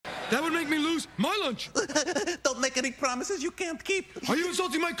That would make me lose my lunch. Don't make any promises you can't keep. Are you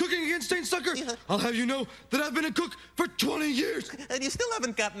insulting my cooking against Stain Sucker? Yeah. I'll have you know that I've been a cook for 20 years. And you still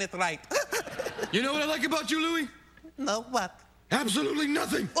haven't gotten it right. You know what I like about you, Louie? No, what? Absolutely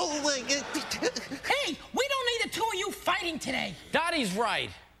nothing. Oh, wait. Hey, we don't need the two of you fighting today. Dottie's right.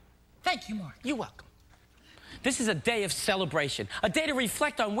 Thank you, Mark. You're welcome. This is a day of celebration, a day to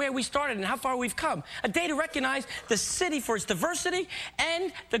reflect on where we started and how far we've come, a day to recognize the city for its diversity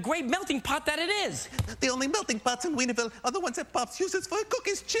and the great melting pot that it is. The only melting pots in Wienerville are the ones that Pops uses for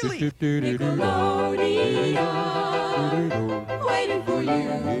cookies chili. Nickelodeon, waiting for you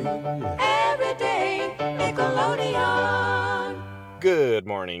every day. Nickelodeon. Good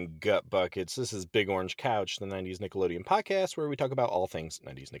morning, Gut Buckets. This is Big Orange Couch, the 90s Nickelodeon podcast, where we talk about all things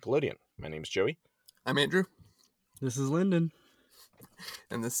 90s Nickelodeon. My name's Joey. I'm Andrew. This is Lyndon.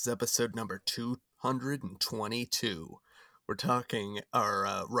 And this is episode number 222. We're talking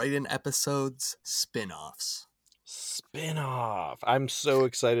our write-in episodes, spin-offs. Spin-off. I'm so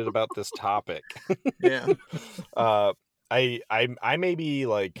excited about this topic. Yeah. I maybe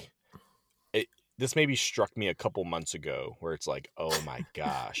like... This maybe struck me a couple months ago where it's like, oh my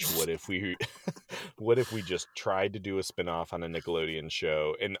gosh, what if we just tried to do a spin-off on a Nickelodeon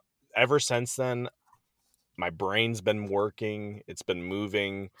show? And ever since then, my brain's been working, it's been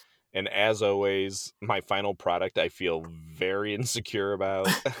moving, and as always, my final product I feel very insecure about.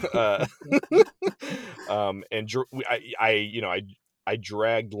 I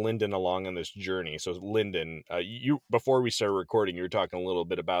dragged Lyndon along on this journey. So Lyndon, you before we started recording, you were talking a little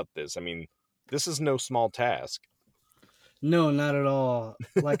bit about this. I mean, this is no small task. No, not at all.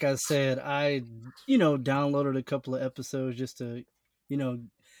 Like I said, I downloaded a couple of episodes just to,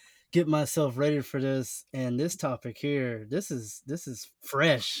 get myself ready for this. And this topic here, this is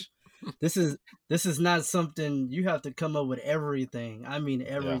fresh. This is not something you have to come up with everything. I mean,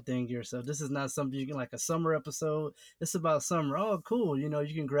 everything yourself. This is not something you can, like a summer episode. It's about summer. Oh, cool. You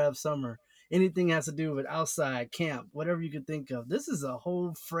can grab summer. Anything has to do with outside, camp, whatever you could think of. This is a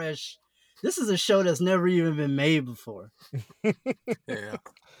whole fresh. This is a show that's never even been made before.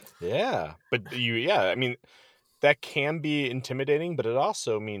 Yeah. But I mean, that can be intimidating, but it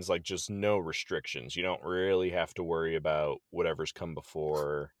also means like just no restrictions. You don't really have to worry about whatever's come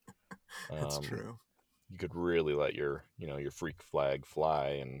before. That's true. You could really let your freak flag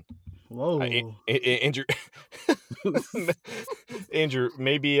fly. And whoa, Andrew, Andrew,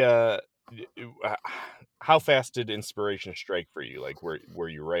 maybe how fast did inspiration strike for you? Like, were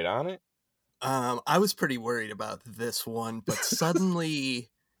you right on it? I was pretty worried about this one, but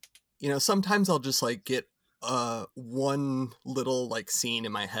suddenly, sometimes I'll just like get one little like scene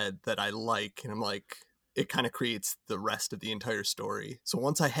in my head that I like, and I'm like, it kind of creates the rest of the entire story. So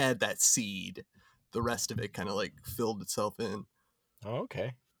once I had that seed, the rest of it kind of like filled itself in. Oh,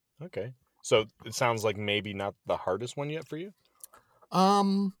 okay. So it sounds like maybe not the hardest one yet for you.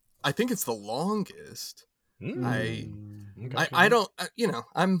 I think it's the longest. Okay. I don't,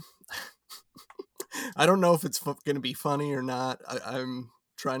 I don't know if it's going to be funny or not. I'm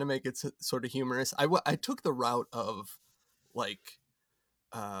trying to make it sort of humorous. I took the route of like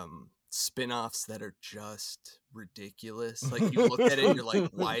spin-offs that are just ridiculous. Like you look at it and you're like,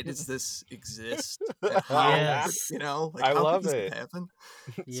 why does this exist? How, yes. Like, I how love does it. Happen?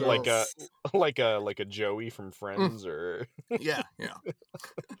 So like a Joey from Friends, or yeah.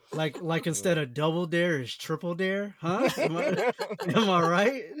 Like instead of double dare is triple dare, huh? Am I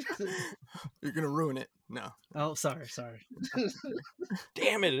right? You're gonna ruin it. No. Oh, sorry.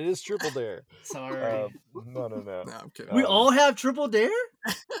 Damn it is triple dare. Sorry. No. No, I'm kidding. We all have triple dare?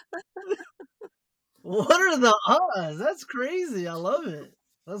 What are the odds? That's crazy. I love it.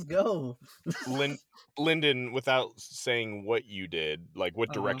 Let's go. Lyndon, without saying what you did, like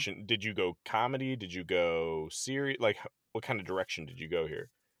what direction did you go? Comedy? Did you go serious? Like what kind of direction did you go here?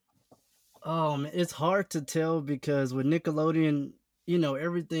 Oh man, it's hard to tell because with Nickelodeon,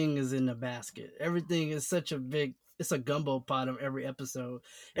 everything is in the basket. Everything is such a big. It's a gumbo pot of every episode.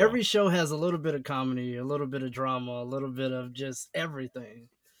 Yeah. Every show has a little bit of comedy, a little bit of drama, a little bit of just everything.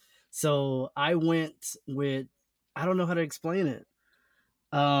 So I went with, I don't know how to explain it.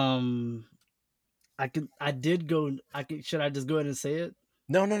 Should I just go ahead and say it?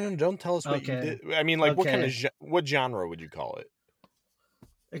 No. Don't tell us what you did. I mean, like, what genre would you call it?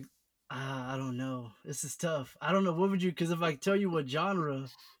 I don't know. This is tough. I don't know. What would you, because if I tell you what genre,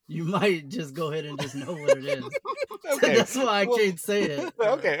 you might just go ahead and just know what it is. Okay. That's why I can't say it.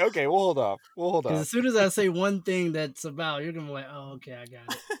 Okay. We'll hold off. Because as soon as I say one thing that's about, you're going to be like, oh, okay, I got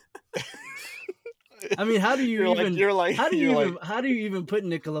it. I mean, how do you even put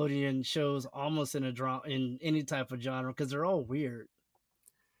Nickelodeon shows almost in a in any type of genre? Because they're all weird.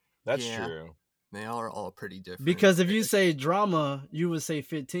 That's Yeah. true. They are all pretty different. Because if you say drama, you would say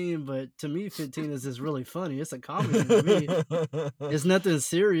 15, but to me, 15 is just really funny. It's a comedy to me. It's nothing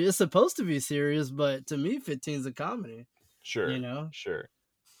serious. It's supposed to be serious, but to me, 15 is a comedy. Sure. You know? Sure.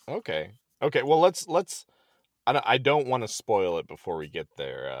 Okay. Okay. Well, let's. I don't want to spoil it before we get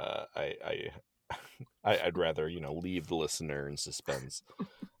there. I'd rather leave the listener in suspense.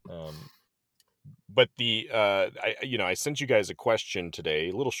 But I sent you guys a question today,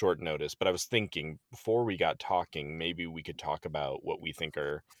 a little short notice, but I was thinking before we got talking, maybe we could talk about what we think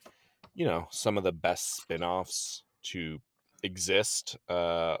are, some of the best spin-offs to exist,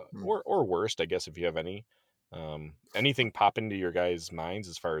 or worst, I guess, if you have any. Anything pop into your guys' minds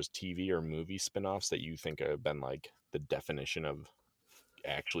as far as TV or movie spin-offs that you think have been like the definition of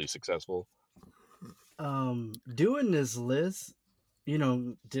actually successful? Doing this list,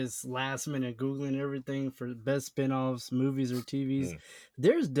 just last minute Googling everything for best spin-offs, movies or TVs,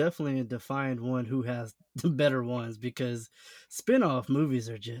 there's definitely a defined one who has the better ones, because spin-off movies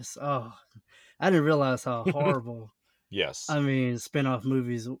are just, I didn't realize how horrible. Yes. Spin-off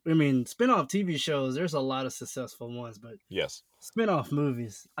movies. Spin-off TV shows, there's a lot of successful ones, but yes, spin-off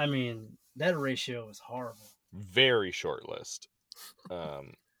movies, that ratio is horrible. Very short list.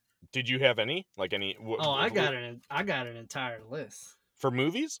 Did you have any? Like any? I got an entire list for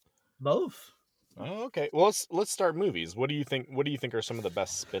movies. Both. Oh, okay. Well, let's start movies. What do you think? What do you think are some of the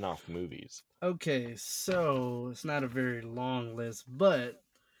best spin-off movies? Okay, so it's not a very long list, but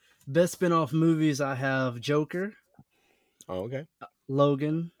best spin-off movies, I have Joker. Oh, okay.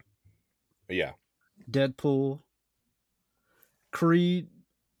 Logan. Yeah. Deadpool. Creed.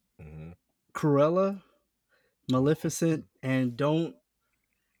 Cruella. Maleficent, and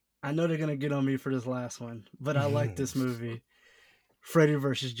I know they're gonna get on me for this last one, but I like this movie, Freddy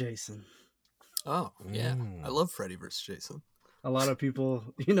vs. Jason. Oh yeah, I love Freddy vs. Jason. A lot of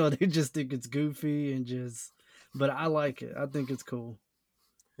people, they just think it's goofy but I like it. I think it's cool.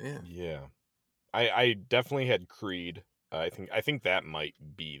 Yeah. Yeah. I definitely had Creed. I think that might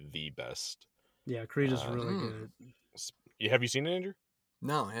be the best. Yeah, Creed is really good. Have you seen it, Andrew?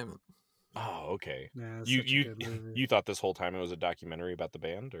 No, I haven't. Oh, okay. Yeah, you thought this whole time it was a documentary about the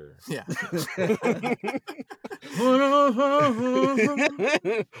band, or? Yeah.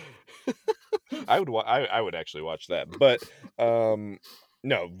 I would actually watch that, but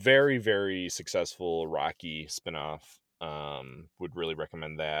no, very very successful Rocky spinoff. Would really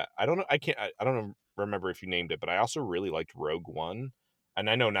recommend that. I don't know. I don't remember if you named it, but I also really liked Rogue One, and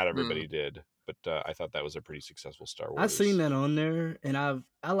I know not everybody did. But I thought that was a pretty successful Star Wars. I've seen that on there, and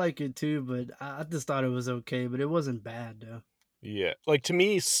I like it too, but I just thought it was okay, but it wasn't bad though. Yeah, like to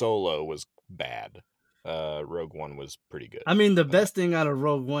me, Solo was bad. Rogue One was pretty good. The best thing out of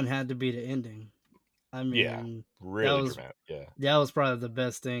Rogue One had to be the ending. Yeah, really dramatic. Yeah, that was probably the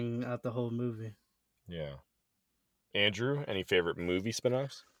best thing out the whole movie. Yeah. Andrew, any favorite movie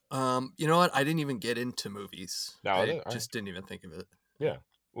spinoffs? You know what? I didn't even get into movies. No, I just didn't even think of it. Yeah.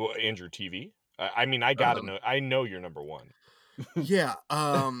 Well, Andrew, TV. I gotta know. I know you're number one. Yeah.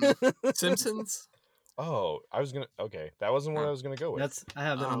 Simpsons. Oh, I was gonna. Okay, that wasn't what I was gonna go with. I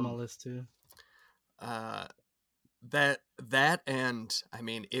have that on my list too. That and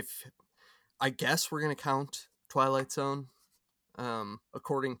if I guess we're gonna count Twilight Zone,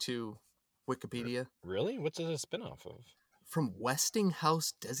 according to Wikipedia. Really? What's it a spinoff of? From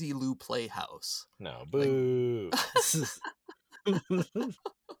Westinghouse Desilu Playhouse. No, boo.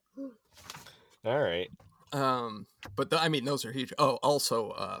 All right. But those are huge. Oh,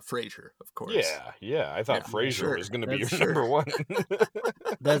 also Frasier, of course. Yeah. I thought Frasier was going to be your number one.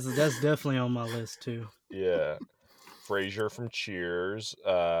 That's definitely on my list too. Yeah. Frasier from Cheers.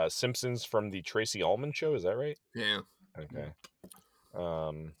 Simpsons from the Tracy Ullman Show. Is that right? Yeah. Okay.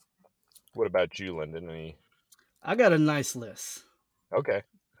 What about you, Lyndon? I got a nice list. Okay.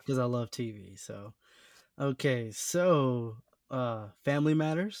 Because I love TV. So, okay. So, Family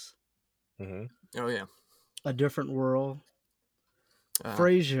Matters. Mm-hmm. Oh, yeah. A Different World.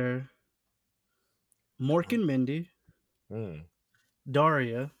 Frasier. Mork and Mindy.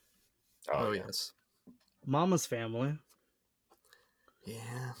 Daria. Oh, yes. Mama's Family.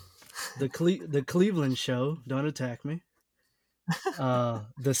 Yeah. The Cleveland Show. Don't attack me.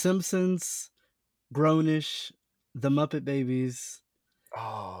 The Simpsons. Grownish. The Muppet Babies.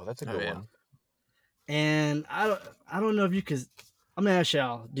 Oh, that's a good one. And I don't know if you could. I'm gonna ask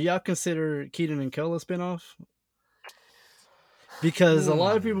y'all. Do y'all consider Keaton and Kel a spinoff? Because a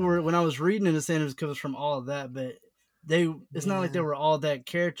lot of people were, when I was reading it, saying it was from all of that, but it's not like they Yeah. were all that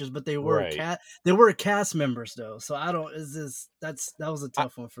characters, but they were Right. they were cast members though. So I don't is this that was a I,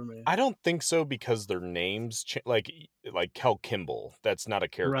 tough one for me. I don't think so because their names like Kel Kimball. That's not a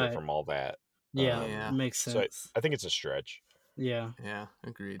character Right. from all that. Yeah, Yeah. makes So sense. I think it's a stretch. Yeah. Yeah,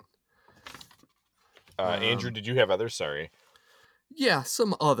 agreed. Andrew, did you have others? Sorry. Yeah,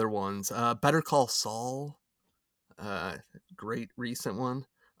 some other ones. Better Call Saul. Great recent one.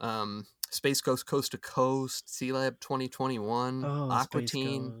 Space Ghost Coast to Coast, Sea Lab 2021, Oh, Aqua Space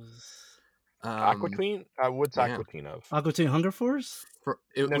Teen. Ghost. Aqua Teen? What's yeah. Aqua Teen of? Aqua Teen Hunger Force?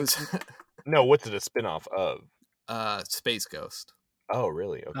 It No, was No, what's it a spin-off of? Space Ghost. Oh,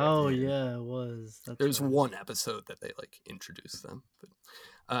 really? Okay. Oh Yeah. yeah, it was. That's There's right. one episode that they like introduced them. But,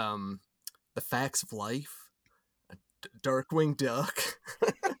 The Facts of Life, Darkwing Duck,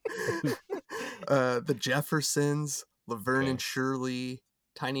 The Jeffersons, Laverne Okay. and Shirley,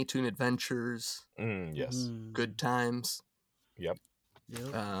 Tiny Toon Adventures, Yes. Mm, Good Times, Yep.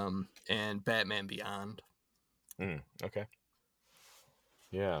 yep. and Batman Beyond. Okay.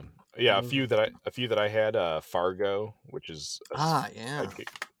 Yeah. Yeah. A few that I had. Fargo, which is Yeah.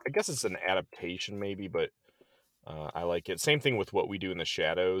 I guess it's an adaptation, maybe, but I like it. Same thing with What We Do in the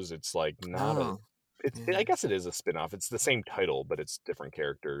Shadows. It's like not a. Oh, It's. yeah. I guess it is a spin-off. It's the same title, but it's different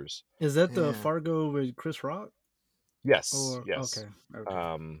characters. Is that the Yeah. Fargo with Chris Rock? Yes. Or Yes.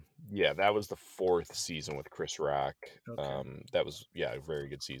 okay. Yeah, that was the 4th season with Chris Rock. Okay. That was a very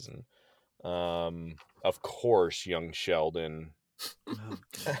good season. Of course, Young Sheldon. Oh,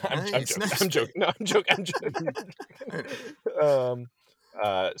 God. I'm joking. Nice. I'm joking. No, I'm joking.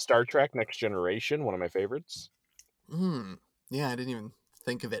 Star Trek: Next Generation, one of my favorites. Yeah, I didn't even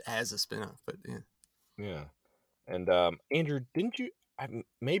think of it as a spinoff, but yeah. Yeah, and Andrew, didn't you?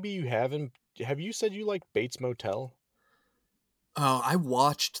 Maybe you haven't. Have you said you like Bates Motel? Oh, I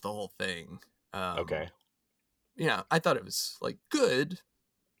watched the whole thing. Okay. Yeah, I thought it was like good.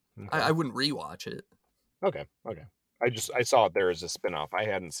 Okay. I wouldn't rewatch it. Okay. I saw it there as a spinoff. I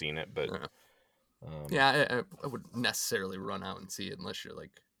hadn't seen it, but Yeah, I wouldn't necessarily run out and see it unless you're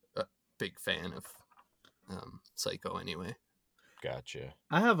like a big fan of Psycho anyway. Gotcha.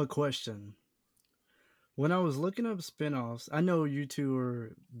 I have a question. When I was looking up spin-offs, I know you two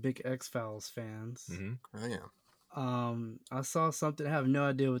are big X-Files fans. Mm-hmm. Oh yeah. I saw something, I have no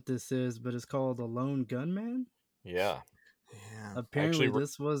idea what this is, but it's called The Lone Gunman. Yeah. Yeah. Apparently Actually,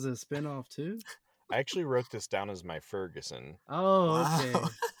 this was a spin-off too. I actually wrote this down as my Ferguson. Oh, Wow. okay.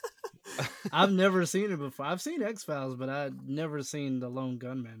 I've never seen it before. I've seen X-Files, but I'd never seen The Lone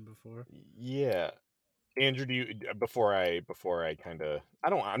Gunman before. Yeah. Andrew, do you before I kind of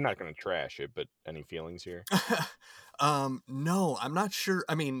I'm not going to trash it, but any feelings here? No, I'm not sure.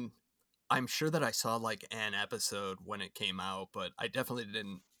 I mean, I'm sure that I saw like an episode when it came out, but I definitely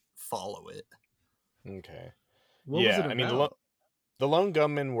didn't follow it. Okay. What was it about? I mean, the Lone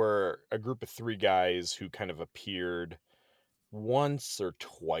Gunmen were a group of 3 guys who kind of appeared once or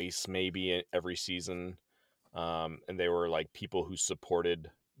twice, maybe every season, and they were like people who supported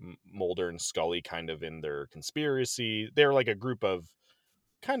Mulder and Scully kind of in their conspiracy. They're like a group of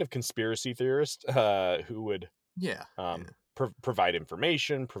kind of conspiracy theorists who would Yeah. provide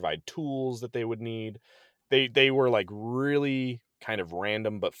information, provide tools that they would need. They were like really kind of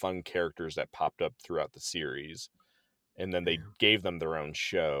random but fun characters that popped up throughout the series. And then they gave them their own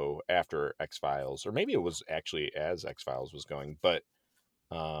show after X-Files, or maybe it was actually as X-Files was going, but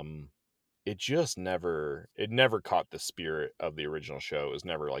it just never caught the spirit of the original show. It was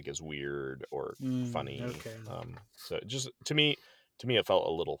never like as weird or funny. Okay. So just to me it felt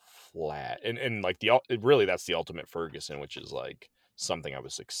a little flat. And like really that's the ultimate Ferguson, which is like something I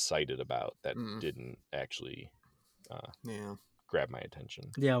was excited about that didn't actually grab my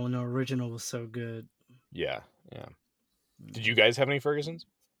attention. Yeah, when the original was so good. Yeah. Did you guys have any Fergusons?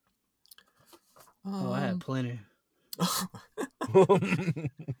 Oh, I had plenty.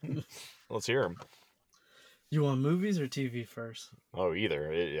 Let's hear them. You want movies or TV first? Oh,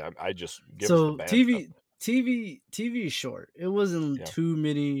 either. I just give So us the bad stuff. TV is short. It wasn't too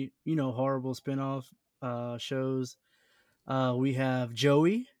many, horrible spin-off shows. We have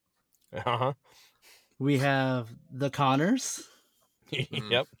Joey. Uh-huh. We have The Connors.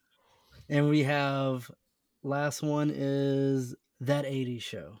 Yep. And we have last one is That 80s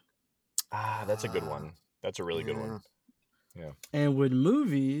Show. That's a good one. That's a really good one. Yeah. And with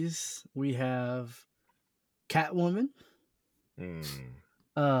movies, we have Catwoman.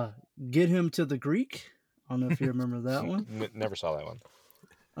 Get Him to the Greek. I don't know if you remember that one. Never saw that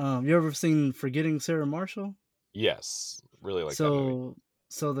one. You ever seen Forgetting Sarah Marshall? Yes. Really like that movie.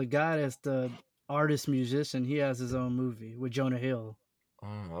 So the guy that's the artist musician, he has his own movie with Jonah Hill.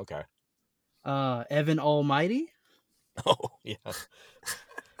 Oh, okay. Evan Almighty. Oh yeah.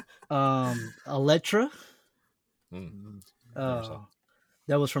 Elektra. Mm. Never saw.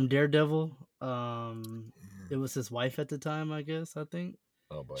 That was from Daredevil. It was his wife at the time, I guess. I think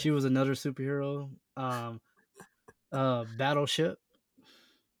Oh boy. she was another superhero. Battleship.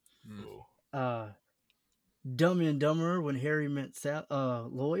 Ooh. Dumb and Dumber when Harry met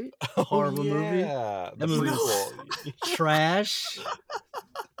Lloyd. Oh, Horrible movie. yeah. That The movie was prequel. trash.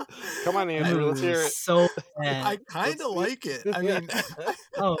 Come on, That Andrew. movie Let's hear was it. so I bad. kind of like it. I mean,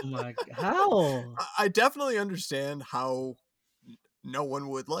 Oh my! How? I definitely understand how no one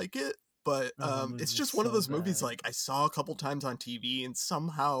would like it, but Oh, that movie it's was just one of so those movies bad. like I saw a couple times on TV, and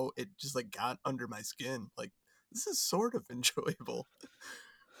somehow it just like got under my skin. Like this is sort of enjoyable.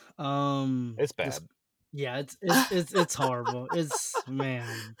 It's this- bad. yeah, it's horrible. It's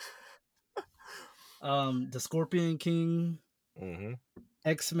man. The Scorpion King, Mm-hmm.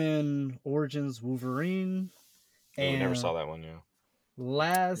 X-Men Origins Wolverine, We and never saw that one. Yeah.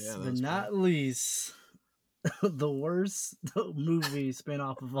 last Yeah, that but was not least, the worst movie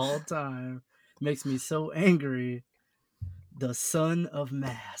spinoff of all time makes me so angry. The Son of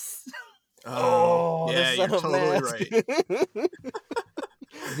Mass. Yeah, you're totally right.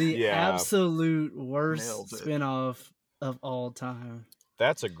 The Yeah. absolute worst Nailed it. spinoff of all time.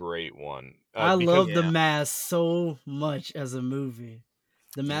 That's a great one. I because- love The Mask so much as a movie.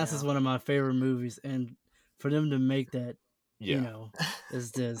 The Mask is Yeah. one of my favorite movies, and for them to make that, Yeah. you know,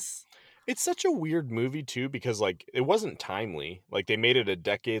 is just It's such a weird movie too because like it wasn't timely. Like they made it a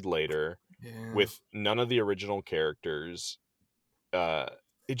decade later Yeah. with none of the original characters.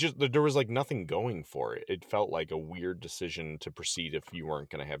 It just there was like nothing going for it. It felt like a weird decision to proceed if you weren't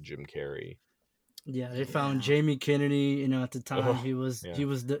going to have Jim Carrey. yeah. They found Yeah. Jamie Kennedy. You know, at the time Ugh, he was yeah. he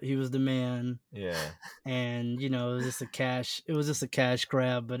was the man, Yeah. and you know it was just a cash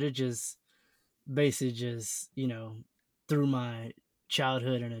grab. But it just basically just threw my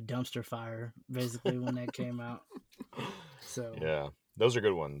childhood in a dumpster fire basically when that came out. So Yeah. Those are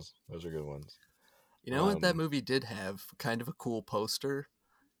good ones. You know what that Um, movie did have? Kind of a cool poster.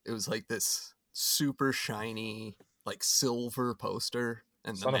 It was like this super shiny, like silver poster,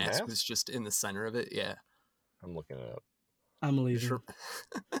 and the Son of mask Mask? was just in the center of it. Yeah. I'm looking it up. I'm leaving. Sure.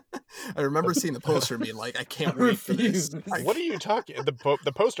 I remember seeing the poster and being like, I can't wait for this. refuse. What are you talking?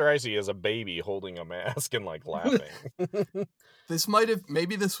 The poster I see is a baby holding a mask and like laughing. This might have,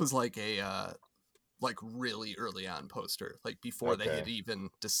 maybe this was like a, like really early on poster, like before they had Okay. even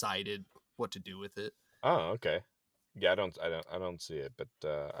decided what to do with it. Oh, okay. Yeah, I don't see it, but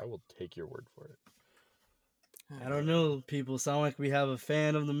I will take your word for I don't know. People sound like we have a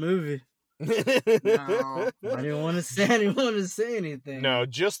fan of the movie. it. No. I didn't want to say. I didn't want to say anything. No,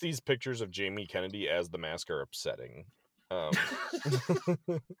 just these pictures of Jamie Kennedy as the mask are upsetting.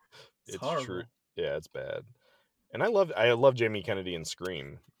 It's horrible. true. Yeah, it's bad. And I love Jamie Kennedy in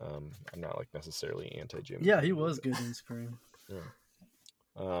Scream. I'm not like necessarily anti Jamie. Yeah, he was good in Scream.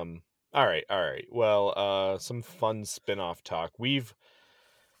 All right. Well, some fun spin-off talk.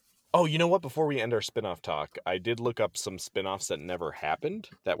 Oh, you know what? Before we end our spin-off talk, I did look up some spin-offs that never happened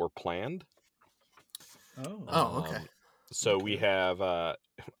that were planned. Oh, okay. So we have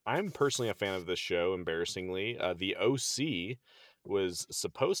I'm personally a fan of this show, embarrassingly. The OC was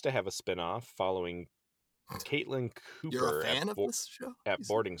supposed to have a spin-off following Caitlin Cooper You're a fan of this show? at You said?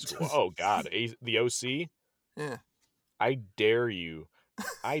 boarding school. Oh God, the OC. Yeah. I dare you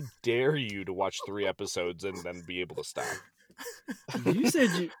to watch 3 episodes and then be able to stop.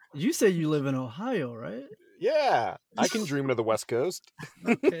 you said you live in Ohio, right? Yeah, I can dream of the West Coast.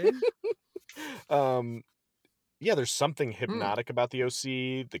 Okay. Yeah, there's something hypnotic about the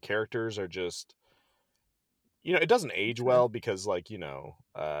OC. The characters are just, it doesn't age well because like,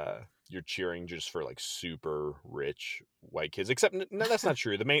 you're cheering just for like super rich white kids, except no, that's not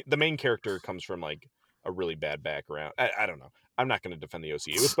true. The main character comes from like a really bad background. I don't know. I'm not going to defend the OC.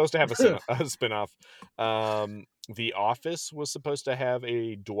 It was supposed to have a spin-off. The Office was supposed to have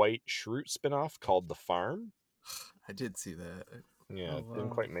a Dwight Schrute spin-off called The Farm. I did see that. Yeah, Oh, didn't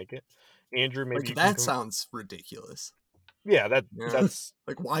wow. quite make it. Andrew, maybe Like you that can sounds ridiculous. Yeah, Yeah. that's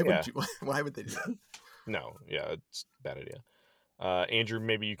Like why Yeah. would you? Why would they do that? no, yeah, it's a bad idea. Andrew,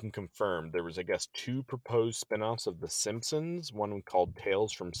 maybe you can confirm there was, I guess, 2 proposed spin-offs of The Simpsons, one called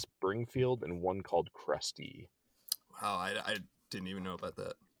Tales from Springfield and one called Krusty. Wow, I didn't even know about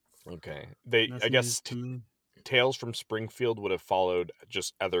that. Okay. That's I guess news to me. Tales from Springfield would have followed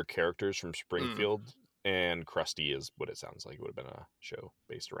just other characters from Springfield, and Krusty is what it sounds like. It would have been a show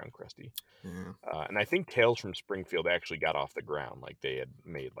based around Krusty. Yeah. And I think Tales from Springfield actually got off the ground. Like they had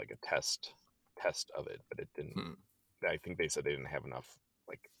made like a test of it, but it didn't. I think they said they didn't have enough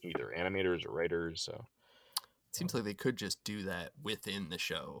like either animators or writers. So seems like they could just do that within the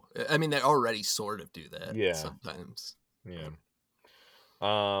show. I mean, they already sort of do that Yeah. sometimes. Yeah.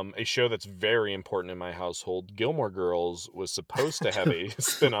 A show that's very important in my household, Gilmore Girls, was supposed to have a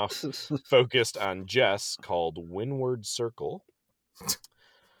spinoff focused on Jess called Windward Circle.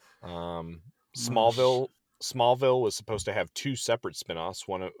 Smallville was supposed to have 2 separate spinoffs,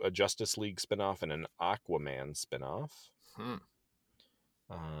 one a Justice League spinoff and an Aquaman spinoff.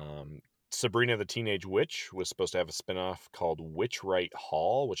 Sabrina the Teenage Witch was supposed to have a spinoff called Witchright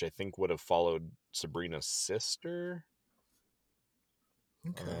Hall, which I think would have followed Sabrina's sister.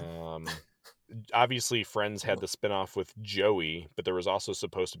 Okay. Obviously, Friends had the spinoff with Joey, but there was also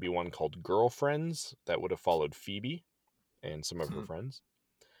supposed to be one called Girlfriends that would have followed Phoebe and some of her friends.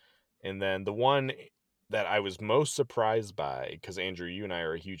 And then the one that I was most surprised by, because Andrew, you and I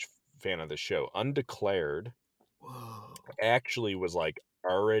are a huge fan of the show, Undeclared, actually was like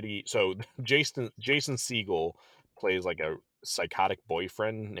already. So Jason Segel plays like a psychotic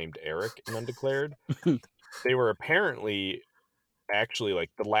boyfriend named Eric in Undeclared. They were apparently actually like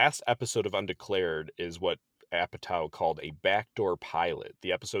the last episode of Undeclared is what Apatow called a backdoor pilot.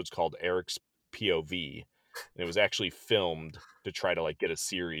 The episode's called Eric's POV, and it was actually filmed to try to like get a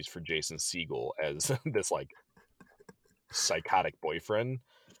series for Jason Segel as this like psychotic boyfriend.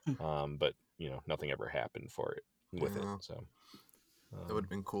 But you know, nothing ever happened for it with it. So that would have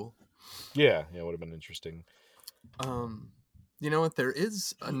been cool. Yeah, it would have been interesting. You know what? There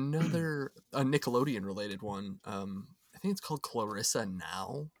is a Nickelodeon related one. I think it's called Clarissa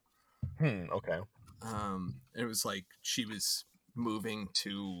Now. Okay. It was like she was moving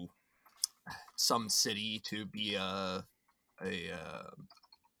to some city to be a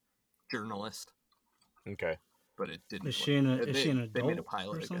journalist. Okay. But it didn't. Is she an adult they made a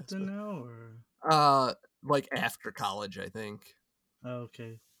pilot or something now, or like after college, I think. Oh,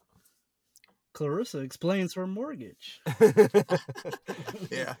 okay. Clarissa explains her mortgage.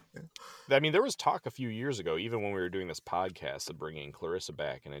 Yeah. I mean, there was talk a few years ago, even when we were doing this podcast, of bringing Clarissa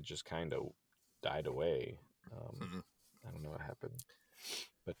back, and it just kind of died away. I don't know what happened.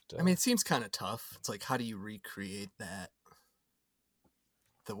 But I mean, it seems kind of tough. It's like, how do you recreate that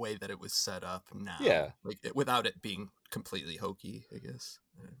the way that it was set up now? Yeah. Like without it being completely hokey, I guess.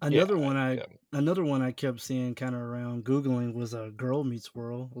 Another one I kept seeing kind of around Googling was Girl Meets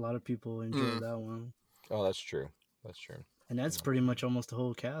World. A lot of people enjoyed that one. Oh, that's true. That's true. And that's pretty much almost the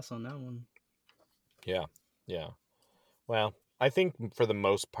whole cast on that one. Yeah. Yeah. Well, I think for the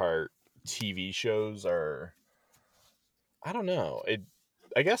most part, TV shows are, I don't know.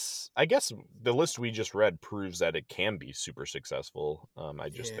 I guess the list we just read proves that it can be super successful. I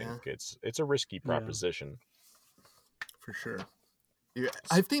just think it's a risky proposition. For sure. Yeah,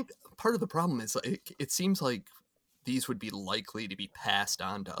 I think part of the problem is like it seems like these would be likely to be passed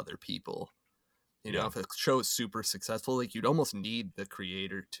on to other people. You know, if a show is super successful, like you'd almost need the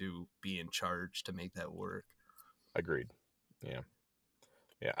creator to be in charge to make that work. Agreed. Yeah.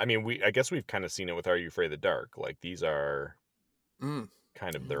 Yeah. I mean, I guess we've kind of seen it with Are You Afraid of the Dark? Like these are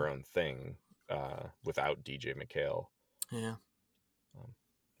kind of their own thing without DJ McHale. Yeah.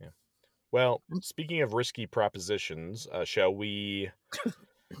 Yeah. Well, speaking of risky propositions, shall we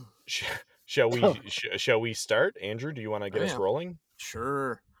start? Andrew, do you want to get us rolling?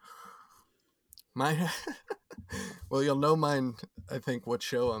 Sure. Well, you'll know mine. I think what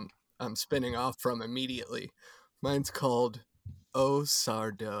show I'm spinning off from immediately. Mine's called Oh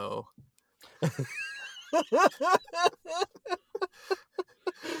Sardo.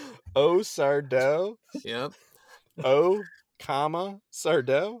 Oh Sardo. Yep. Oh, comma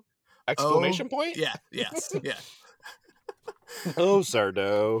Sardo. Exclamation point. Yeah. Yes. Yeah. Oh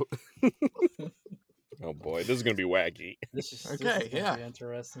Sardo. Oh boy, this is gonna be wacky. This is yeah.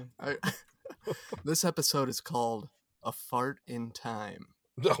 Interesting. This episode is called A Fart in Time.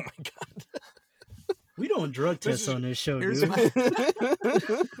 Oh my god. We don't drug test on this show, dude.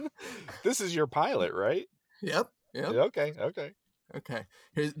 This is your pilot, right? Yep. Okay.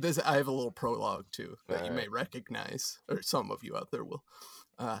 Here's this. I have a little prologue too that you may recognize, or some of you out there will.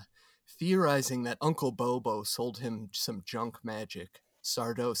 Theorizing that Uncle Bobo sold him some junk magic,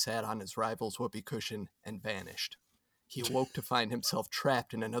 Sardo sat on his rival's whoopee cushion and vanished. He awoke to find himself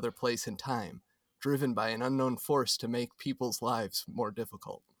trapped in another place and time, driven by an unknown force to make people's lives more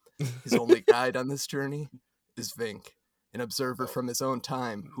difficult. His only guide on this journey is Vink, an observer from his own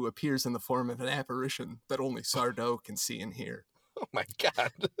time who appears in the form of an apparition that only Sardo can see and hear. Oh my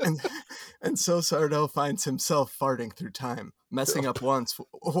god. And so Sardo finds himself farting through time, messing up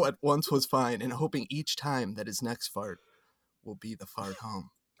what once was fine and hoping each time that his next fart will be the fart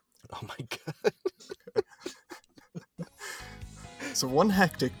home. Oh my god. So one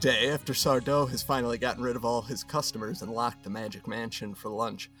hectic day, after Sardo has finally gotten rid of all his customers and locked the Magic Mansion for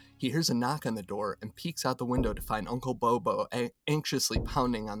lunch, he hears a knock on the door and peeks out the window to find Uncle Bobo anxiously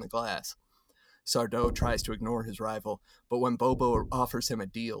pounding on the glass. Sardo tries to ignore his rival, but when Bobo offers him a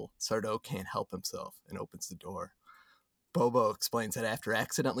deal, Sardo can't help himself and opens the door. Bobo explains that after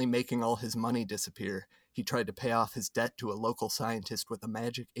accidentally making all his money disappear, he tried to pay off his debt to a local scientist with a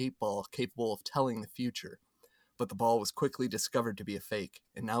magic 8-ball capable of telling the future. But the ball was quickly discovered to be a fake,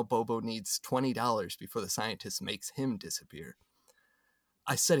 and now Bobo needs $20 before the scientist makes him disappear.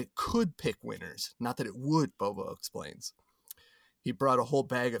 I said it could pick winners, not that it would, Bobo explains. He brought a whole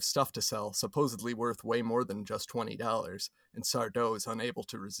bag of stuff to sell, supposedly worth way more than just $20, and Sardo is unable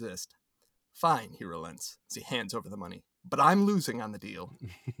to resist. Fine, he relents as he hands over the money. But I'm losing on the deal.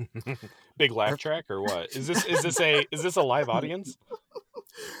 Big laugh track or what? Is this a live audience?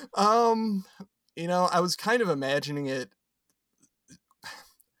 I was kind of imagining it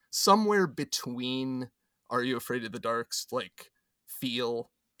somewhere between Are You Afraid of the Dark's like feel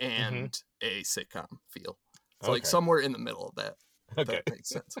and a sitcom feel. It's like somewhere in the middle of that. If that makes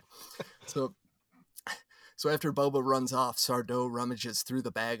sense. So after Bobo runs off, Sardo rummages through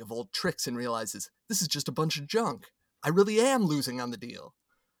the bag of old tricks and realizes this is just a bunch of junk. I really am losing on the deal.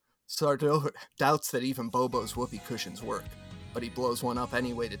 Sardo doubts that even Bobo's whoopee cushions work, but he blows one up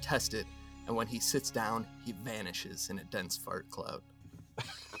anyway to test it, and when he sits down, he vanishes in a dense fart cloud.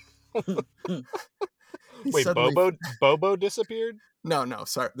 Wait, Bobo disappeared? No,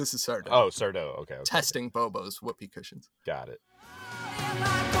 this is Sardo. Oh, Sardo, okay. Testing Bobo's whoopee cushions. Got it.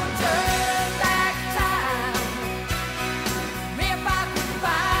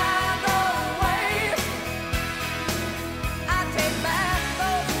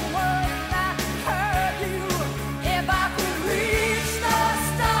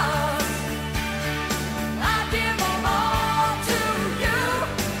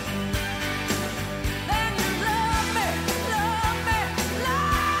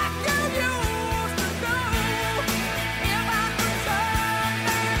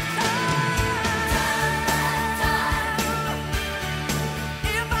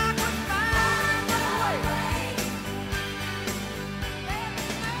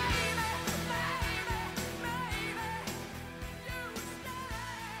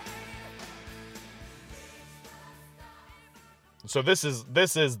 So this is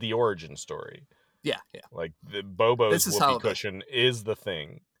the origin story. Yeah. Like the Bobo's whoopee cushion is the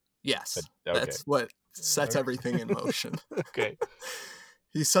thing. Yes, that's what sets everything in motion. Okay.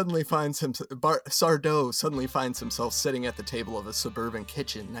 Sardo suddenly finds himself sitting at the table of a suburban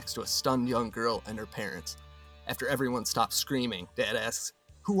kitchen next to a stunned young girl and her parents. After everyone stops screaming, Dad asks,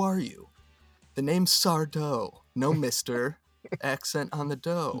 "Who are you?" "The name's Sardo. No mister. Accent on the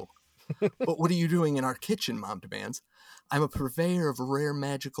dough." "But what are you doing in our kitchen?" Mom demands. "I'm a purveyor of rare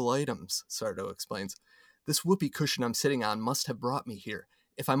magical items," Sardo explains. "This whoopee cushion I'm sitting on must have brought me here.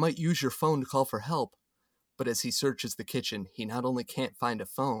 If I might use your phone to call for help." But as he searches the kitchen, he not only can't find a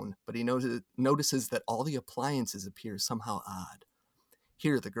phone, but he notices that all the appliances appear somehow odd.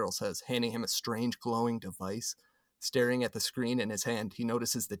 "Here," the girl says, handing him a strange glowing device. Staring at the screen in his hand, he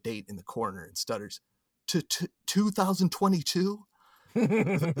notices the date in the corner and stutters, 2022?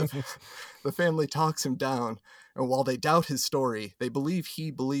 The family talks him down, and while they doubt his story, they believe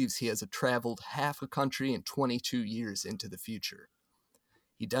he believes he has traveled half a country and 22 years into the future.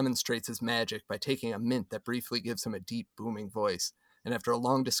 He demonstrates his magic by taking a mint that briefly gives him a deep, booming voice, and after a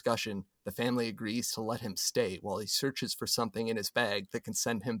long discussion, the family agrees to let him stay while he searches for something in his bag that can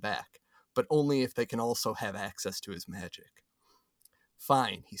send him back, but only if they can also have access to his magic.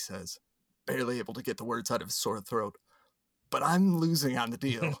 "Fine," he says, barely able to get the words out of his sore throat. "But I'm losing on the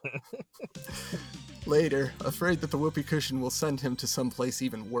deal." Later, afraid that the whoopee cushion will send him to someplace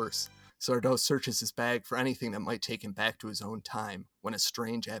even worse, Sardo searches his bag for anything that might take him back to his own time when a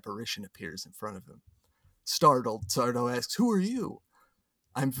strange apparition appears in front of him. Startled, Sardo asks, "Who are you?"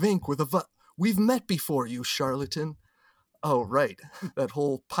 "I'm Vink with a We've met before, you charlatan." "Oh, right. That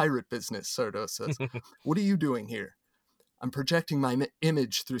whole pirate business," Sardo says. "What are you doing here?" "I'm projecting my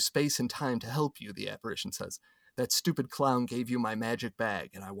image through space and time to help you," the apparition says. "That stupid clown gave you my magic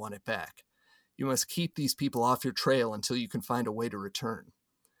bag, and I want it back. You must keep these people off your trail until you can find a way to return."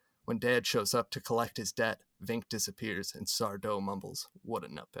 When Dad shows up to collect his debt, Vink disappears, and Sardo mumbles, "What a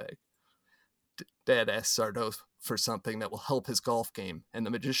nutbag." Dad asks Sardo for something that will help his golf game, and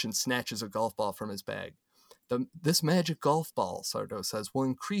the magician snatches a golf ball from his bag. This magic golf ball," Sardo says, "will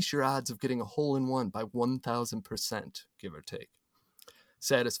increase your odds of getting a hole-in-one by 1,000%, give or take."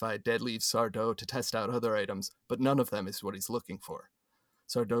 Satisfied, Dad leaves Sardo to test out other items, but none of them is what he's looking for.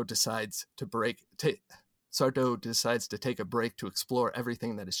 Sardo decides to Sardo decides to take a break to explore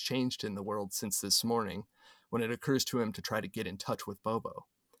everything that has changed in the world since this morning, when it occurs to him to try to get in touch with Bobo.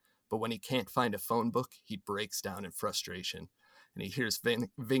 But when he can't find a phone book, he breaks down in frustration, and he hears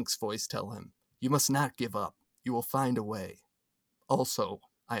Vink's voice tell him, "You must not give up. You will find a way. Also,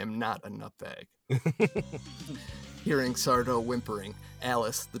 I am not a nutbag." Hearing Sardo whimpering,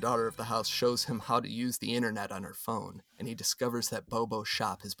 Alice, the daughter of the house, shows him how to use the internet on her phone, and he discovers that Bobo's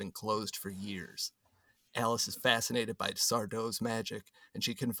shop has been closed for years. Alice is fascinated by Sardo's magic, and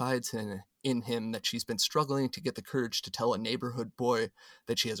she confides in him that she's been struggling to get the courage to tell a neighborhood boy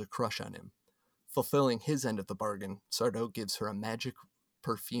that she has a crush on him. Fulfilling his end of the bargain, Sardo gives her a magic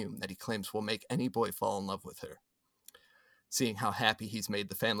perfume that he claims will make any boy fall in love with her. Seeing how happy he's made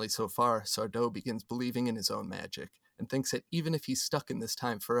the family so far, Sardo begins believing in his own magic, and thinks that even if he's stuck in this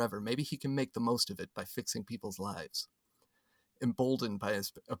time forever, maybe he can make the most of it by fixing people's lives. Emboldened by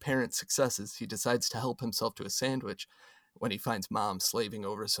his apparent successes, he decides to help himself to a sandwich when he finds Mom slaving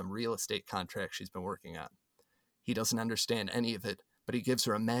over some real estate contract she's been working on. He doesn't understand any of it, but he gives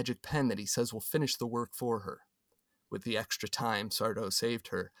her a magic pen that he says will finish the work for her. With the extra time Sardo saved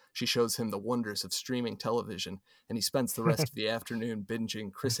her, she shows him the wonders of streaming television, and he spends the rest of the afternoon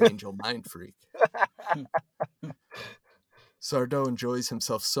binging Chris Angel Mind Freak. Sardo enjoys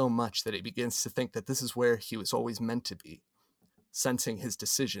himself so much that he begins to think that this is where he was always meant to be. Sensing his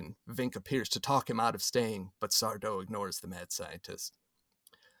decision, Vink appears to talk him out of staying, but Sardo ignores the mad scientist.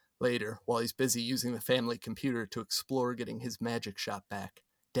 Later, while he's busy using the family computer to explore getting his magic shop back,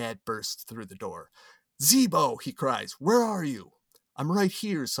 Dad bursts through the door. "Zeebo!" he cries. "Where are you?" "I'm right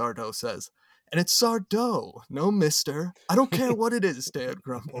here," Sardo says. "And it's Sardo, no mister. I don't care what it is," Dad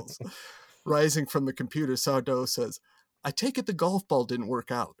grumbles. Rising from the computer, Sardo says, "I take it the golf ball didn't work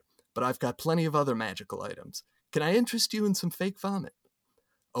out, but I've got plenty of other magical items. Can I interest you in some fake vomit?"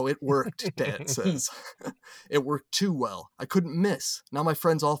 "Oh, it worked," Dad says. "It worked too well. I couldn't miss. Now my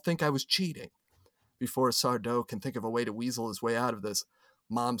friends all think I was cheating." Before Sardo can think of a way to weasel his way out of this,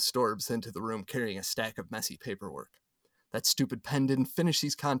 Mom storms into the room carrying a stack of messy paperwork. "That stupid pen didn't finish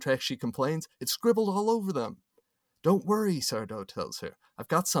these contracts," she complains. "It scribbled all over them." "Don't worry," Sardo tells her. "I've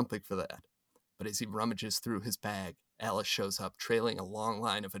got something for that." But as he rummages through his bag, Alice shows up, trailing a long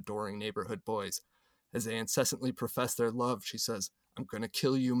line of adoring neighborhood boys. As they incessantly profess their love, she says, "I'm gonna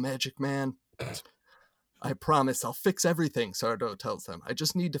kill you, Magic Man." "I promise I'll fix everything," Sardo tells them. "I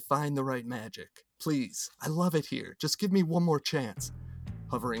just need to find the right magic. Please, I love it here. Just give me one more chance."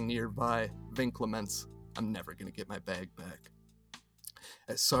 Hovering nearby, Vink laments, "I'm never gonna get my bag back."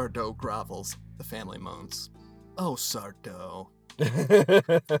 As Sardo grovels, the family moans, "Oh, Sardo."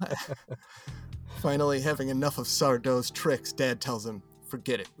 Finally, having enough of Sardo's tricks, Dad tells him,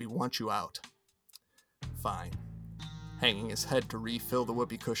 "Forget it, we want you out." Fine. Hanging his head to refill the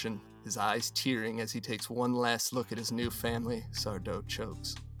whoopee cushion, his eyes tearing as he takes one last look at his new family, Sardo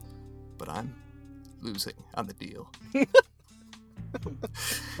chokes. "But I'm losing on the deal."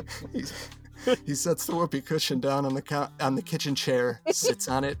 He sets the whoopee cushion down on the kitchen chair, sits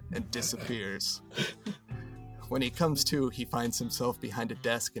on it, and disappears. When he comes to, he finds himself behind a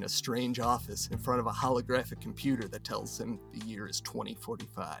desk in a strange office in front of a holographic computer that tells him the year is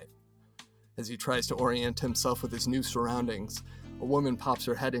 2045. As he tries to orient himself with his new surroundings, a woman pops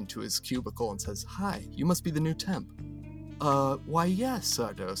her head into his cubicle and says, "Hi, you must be the new temp." Why yes,"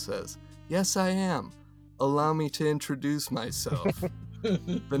 Sardo says. "Yes, I am. Allow me to introduce myself.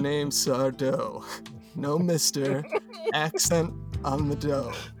 The name's Sardo. No mister. Accent on the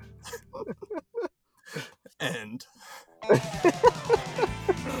dough." End.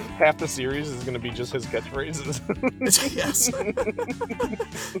 Half the series is going to be just his catchphrases. Yes.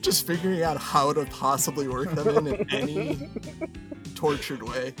 Just figuring out how to possibly work them in any tortured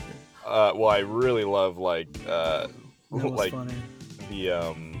way. Well, I really love That was funny.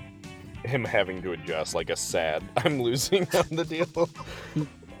 the him having to adjust like a sad "I'm losing" on the deal.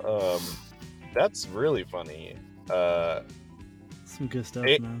 That's really funny. Some good stuff,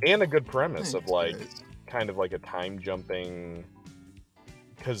 man. And a good premise of Thanks, like guys. kind of like a time jumping,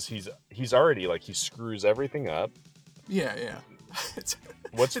 because he's already like he screws everything up. Yeah.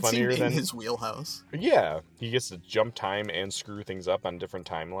 What's It's funnier in than his wheelhouse. Yeah, he gets to jump time and screw things up on different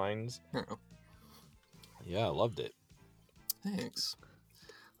timelines. Oh, Yeah, I loved it. thanks.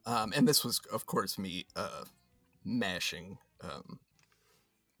 And this was, of course, me mashing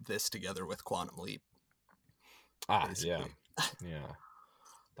this together with Quantum Leap. Yeah, Basically.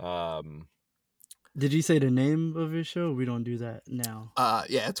 yeah. Did you say the name of your show? We don't do that now.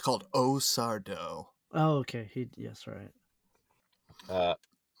 Yeah, it's called O Sardo. Oh, okay. Yes, right.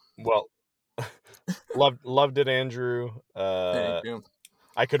 Well, loved it, Andrew. Thank you.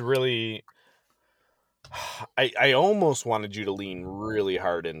 I could really I almost wanted you to lean really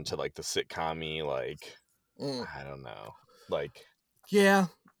hard into like the sitcom-y, like I don't know, like Yeah,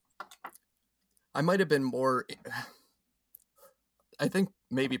 I might have been more. I think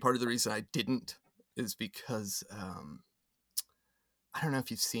maybe part of the reason I didn't is because I don't know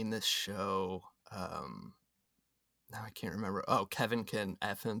if you've seen this show. Now I can't remember. Oh, Kevin Can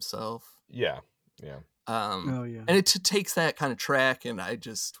F Himself. yeah. Oh yeah. And it takes that kind of track, and I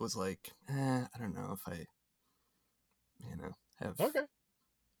just was like, I don't know if I, have Okay.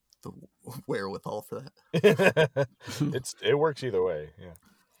 the wherewithal for that. It works either way. Yeah.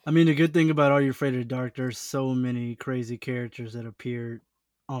 I mean, the good thing about Are You Afraid of the Dark, there's so many crazy characters that appeared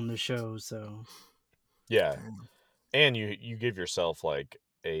on the show. So Yeah. And you give yourself like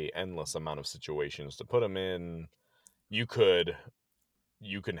a endless amount of situations to put them in. You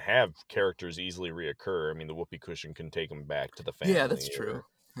can have characters easily reoccur. I mean, the whoopee cushion can take them back to the family. Yeah, that's true.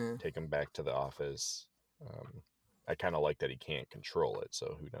 Yeah. Take them back to the office. I kind of like that he can't control it,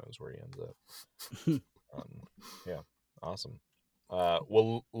 so who knows where he ends up. Yeah, awesome.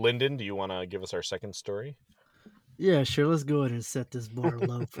 Well, Lyndon, do you want to give us our second story? yeah, sure. Let's go ahead and set this bar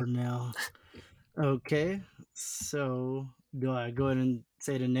low for now. Okay, so do I go ahead and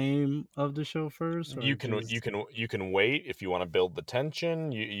say the name of the show first? Or You can wait if you want to build the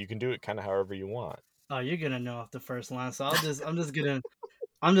tension. You can do it kind of however you want. Oh, you're gonna know off the first line, so I'm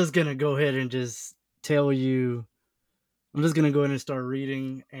just gonna go ahead and just tell you. I'm just gonna go ahead and start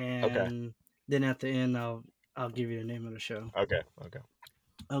reading, and then at the end, I'll give you the name of the show. Okay.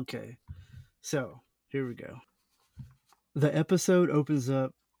 Okay, so here we go. The episode opens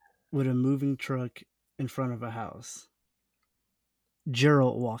up with a moving truck in front of a house.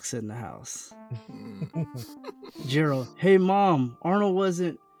 Gerald walks in the house. Gerald, hey mom, Arnold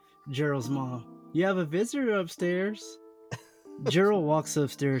wasn't. Gerald's mom, you have a visitor upstairs. Gerald walks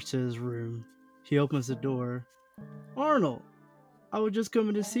upstairs to his room. He opens the door. Arnold, I was just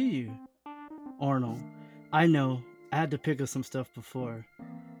coming to see you. Arnold, I know, I had to pick up some stuff before.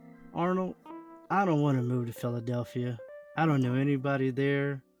 Arnold, I don't want to move to Philadelphia. I don't know anybody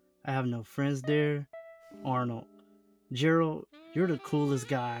there. I have no friends there. Arnold, Gerald, you're the coolest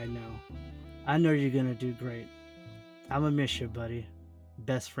guy I know. I know you're gonna do great. I'ma miss you, buddy.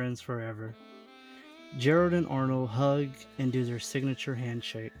 Best friends forever. Gerald and Arnold hug and do their signature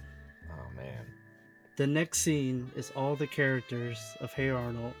handshake. Oh man. The next scene is all the characters of Hey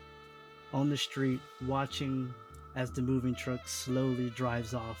Arnold on the street watching as the moving truck slowly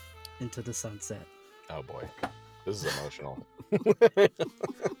drives off into the sunset. Oh boy. This is emotional.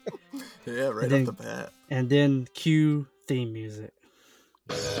 Yeah, right off the bat. And then cue theme music.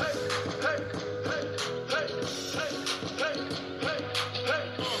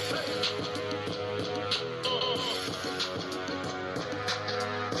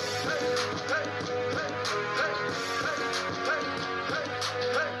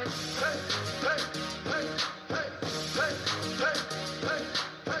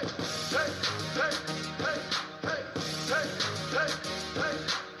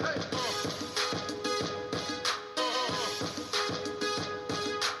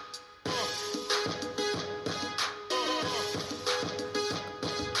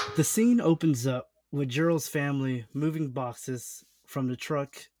 The scene opens up with Gerald's family moving boxes from the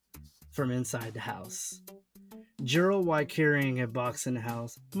truck from inside the house. Gerald, while carrying a box in the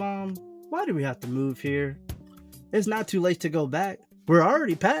house, Mom, why do we have to move here? It's not too late to go back. We're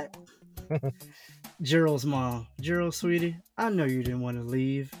already packed. Gerald's mom, Gerald, sweetie, I know you didn't want to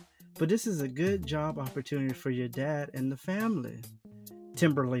leave, but this is a good job opportunity for your dad and the family.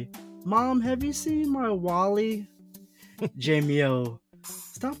 Timberly, Mom, have you seen my Wally? Jamie O,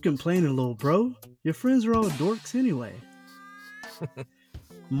 stop complaining, little bro. Your friends are all dorks anyway.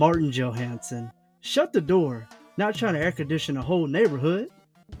 Martin Johansson, shut the door. Not trying to air condition a whole neighborhood.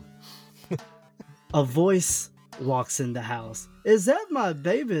 A voice walks in the house. Is that my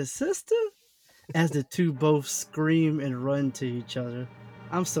baby sister? As the two both scream and run to each other.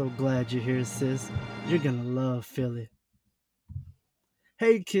 I'm so glad you're here, sis. You're gonna love Philly.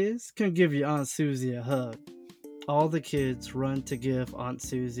 Hey kids, come give your Aunt Susie a hug. All the kids run to give Aunt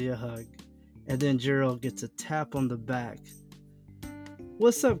Susie a hug, and then Gerald gets a tap on the back.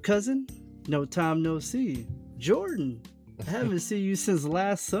 What's up, cousin? No time no see. Jordan, I haven't seen you since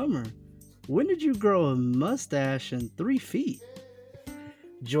last summer. When did you grow a mustache and 3 feet?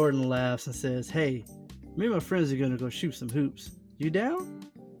 Jordan laughs and says, hey, me and my friends are gonna go shoot some hoops. You down?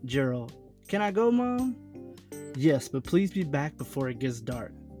 Gerald, can I go, Mom? Yes, but please be back before it gets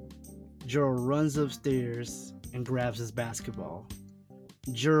dark. Gerald runs upstairs and grabs his basketball.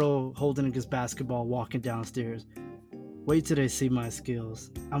 Gerald holding his basketball, walking downstairs. Wait till they see my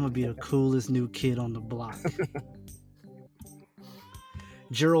skills. I'm gonna be the coolest new kid on the block.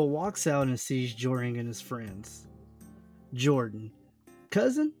 Gerald walks out and sees Jordan and his friends. Jordan,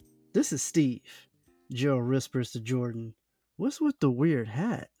 cousin, this is Steve. Gerald whispers to Jordan, what's with the weird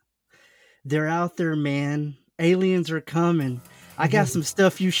hat? They're out there, man. Aliens are coming. I got some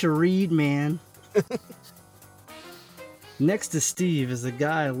stuff you should read, man. Next to Steve is a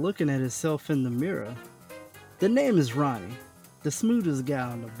guy looking at himself in the mirror. The name is Ronnie, the smoothest guy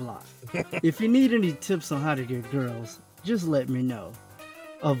on the block. If you need any tips on how to get girls, just let me know.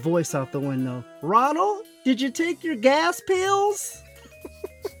 A voice out the window. Ronald, did you take your gas pills?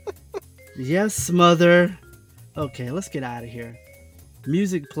 Yes, mother. Okay, let's get out of here.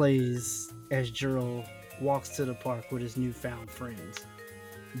 Music plays as Gerald walks to the park with his newfound friends.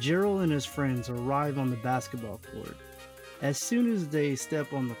 Gerald and his friends arrive on the basketball court. As soon as they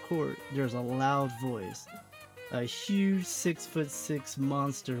step on the court, there's a loud voice. A huge 6'6"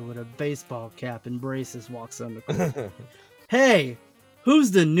 monster with a baseball cap and braces walks on the court. Hey,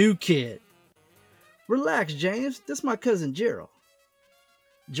 who's the new kid? Relax, James. This is my cousin Gerald.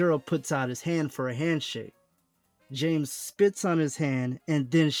 Gerald puts out his hand for a handshake. James spits on his hand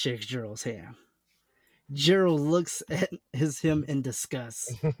and then shakes Gerald's hand. Gerald looks at him in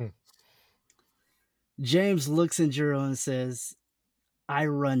disgust. James looks at Gerald and says, I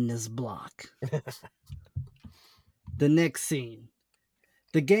run this block. The next scene.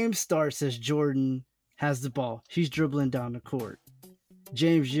 The game starts as Jordan has the ball. He's dribbling down the court.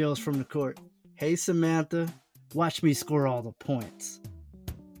 James yells from the court, hey, Samantha, watch me score all the points.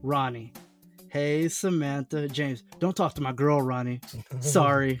 Ronnie, hey, Samantha. James, don't talk to my girl, Ronnie.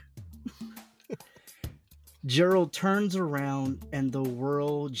 Sorry. Gerald turns around and the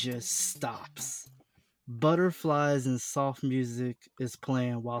world just stops. Butterflies and soft music is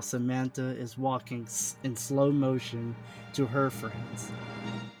playing while Samantha is walking in slow motion to her friends.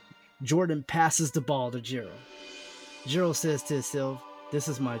 Jordan passes the ball to Gerald. Gerald says to himself, this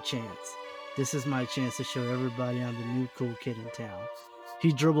is my chance. This is my chance to show everybody I'm the new cool kid in town.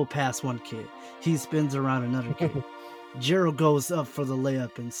 He dribbled past one kid. He spins around another kid. Gerald goes up for the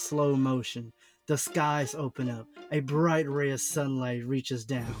layup in slow motion. The skies open up. A bright ray of sunlight reaches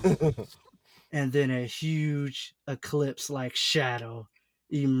down. And then a huge eclipse-like shadow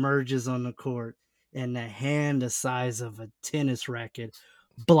emerges on the court, and a hand the size of a tennis racket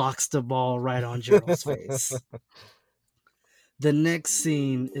blocks the ball right on Gerald's face. The next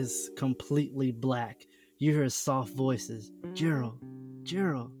scene is completely black. You hear soft voices. Gerald,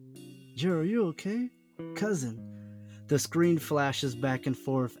 Gerald, Gerald, you okay? Cousin. The screen flashes back and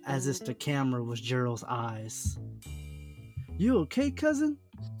forth as if the camera was Gerald's eyes. You okay, cousin?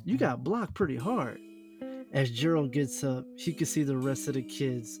 You got blocked pretty hard. As Gerald gets up, he can see the rest of the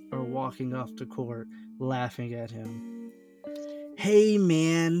kids are walking off the court, laughing at him. Hey,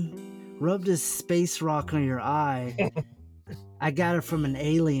 man, rub this space rock on your eye. I got it from an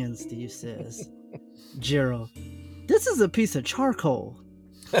alien, Steve says. Gerald, this is a piece of charcoal.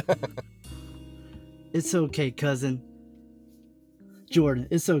 It's okay, cousin. Jordan,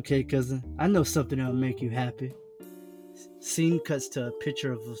 it's okay, cousin. I know something that'll make you happy. Scene cuts to a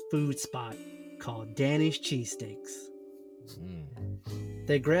picture of a food spot called Danny's Cheesesteaks.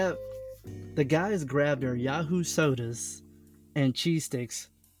 The guys grab their Yahoo sodas and cheesesteaks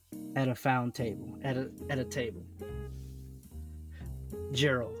at a found table. At a table.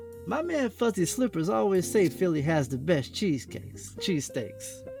 Gerald, my man Fuzzy Slippers always say Philly has the best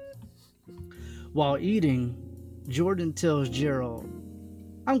cheesesteaks. While eating, Jordan tells Gerald,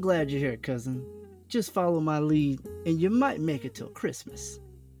 I'm glad you're here, cousin. Just follow my lead and you might make it till Christmas.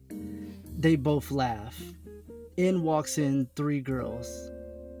 They both laugh. In walks in 3 girls.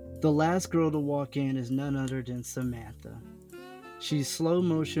 The last girl to walk in is none other than Samantha. She slow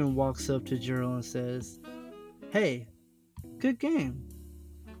motion walks up to Gerald and says, hey, good game.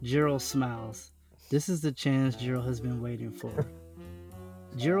 Gerald smiles. This is the chance Gerald has been waiting for.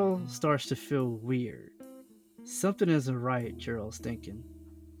 Gerald starts to feel weird. Something isn't right, Gerald's thinking.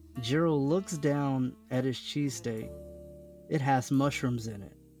 Gerald looks down at his cheesesteak. It has mushrooms in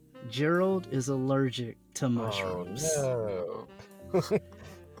it. Gerald is allergic to mushrooms. Oh, no.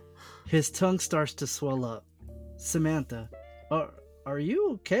 His tongue starts to swell up. Samantha, are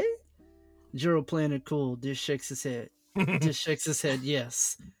you okay? Gerald, playing it cool, just shakes his head.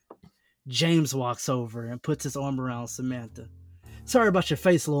 Yes. James walks over and puts his arm around Samantha. Sorry about your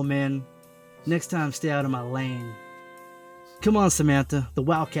face, little man. Next time, stay out of my lane. Come on, Samantha. The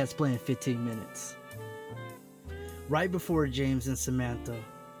Wildcats play in 15 minutes. Right before James and Samantha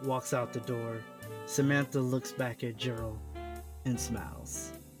walks out the door, Samantha looks back at Gerald and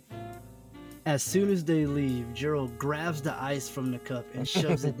smiles. As soon as they leave, Gerald grabs the ice from the cup and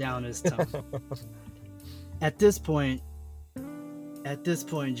shoves it down his tongue. At this point,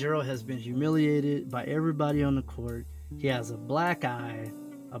 Gerald has been humiliated by everybody on the court. He has a black eye,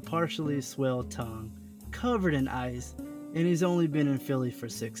 a partially swelled tongue, covered in ice, and he's only been in Philly for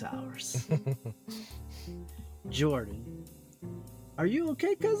 6 hours. Jordan, are you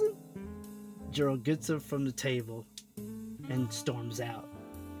okay, cousin? Gerald gets up from the table and storms out.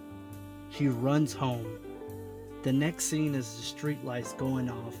 He runs home. The next scene is the street lights going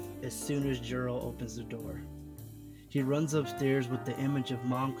off as soon as Gerald opens the door. He runs upstairs with the image of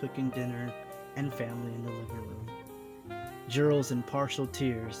mom cooking dinner and family in the living room. Gerald's in partial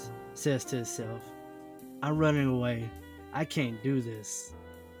tears, says to himself, I'm running away. I can't do this.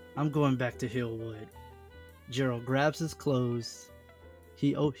 I'm going back to Hillwood. Gerald grabs his clothes.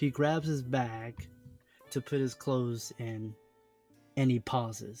 He grabs his bag to put his clothes in, and he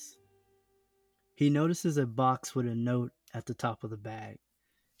pauses. He notices a box with a note at the top of the bag.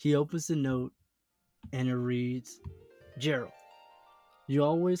 He opens the note, and it reads, Gerald, you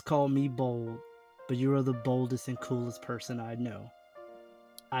always call me bold, but you are the boldest and coolest person I know.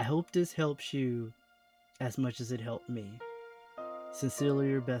 I hope this helps you as much as it helped me. Sincerely,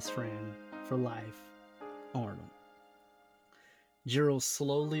 your best friend for life, Arnold. Gerald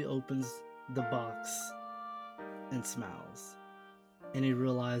slowly opens the box and smiles, and he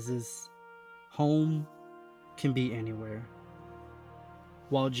realizes home can be anywhere.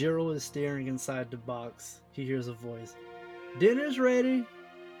 While Gerald is staring inside the box, he hears a voice. Dinner's ready.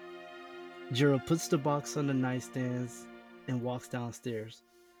 Gerald puts the box on the nightstands and walks downstairs.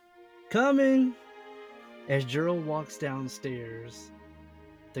 Coming! As Gerald walks downstairs,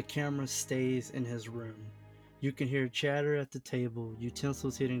 the camera stays in his room. You can hear chatter at the table,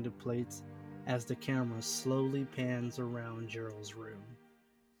 utensils hitting the plates, as the camera slowly pans around Gerald's room.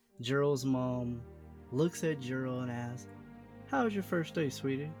 Gerald's mom looks at Gerald and asks, How was your first day,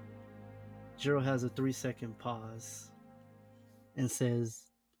 sweetie? Gerald has a 3-second pause and says,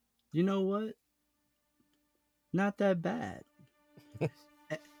 You know what? Not that bad.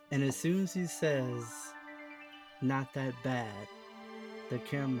 And as soon as he says, Not that bad, the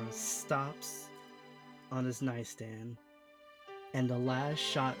camera stops on his nightstand, and the last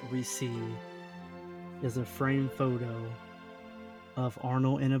shot we see is a framed photo of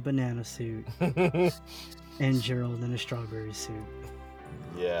Arnold in a banana suit and Gerald in a strawberry suit.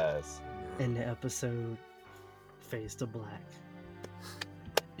 Yes. And the episode fades to black.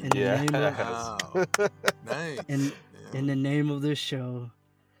 And Yes. Wow. Nice. In the name of this show,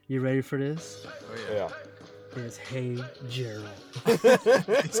 you ready for this? Oh, Yeah. Is Hey Gerald.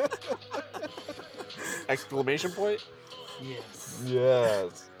 Exclamation point? Yes.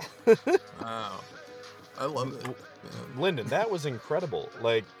 Yes. Wow. I love it. Lyndon, that was incredible.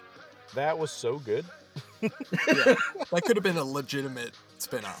 Like, that was so good. Yeah. That could have been a legitimate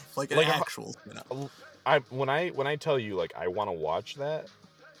spin-off. Like an Like actual spin-off. When I tell you, like, I want to watch that,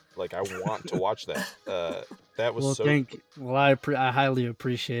 like, I want to watch that. That was so. I highly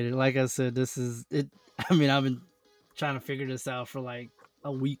appreciate it. Like I said, this is it. I mean, I've been trying to figure this out for like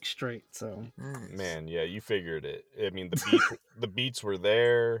a week straight. So, Man, yeah, you figured it. I mean, the beats were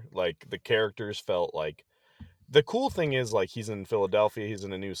there. Like, the characters felt like. The cool thing is, like, he's in Philadelphia, he's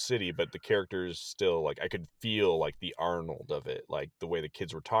in a new city, but the characters still, like, I could feel, like, the Arnold of it. Like, the way the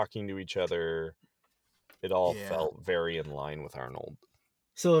kids were talking to each other. It all felt very in line with Arnold.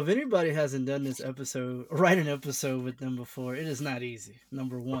 So if anybody hasn't done this episode, write an episode with them before, it is not easy.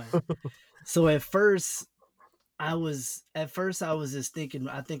 Number one. So at first I was just thinking,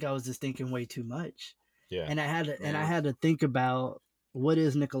 I think I was just thinking way too much. Yeah. And I had to think about what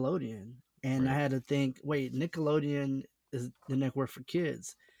is Nickelodeon. And I had to think, wait, Nickelodeon is the network for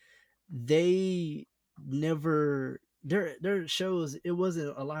kids. They never their shows, it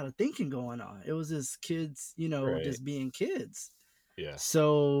wasn't a lot of thinking going on. It was just kids, just being kids. Yeah.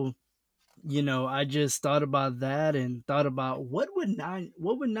 So, I just thought about that and thought about what would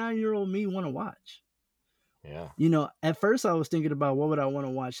 9-year-old me want to watch? Yeah. At first I was thinking about what would I want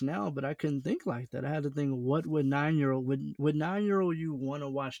to watch now, but I couldn't think like that. I had to think, what would 9-year-old you want to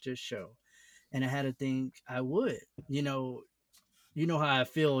watch this show? And I had to think I would. You know how I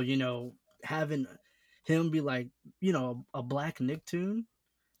feel, having him be like, a black Nicktoon.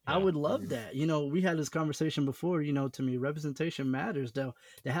 I would love that. We had this conversation before, to me, representation matters.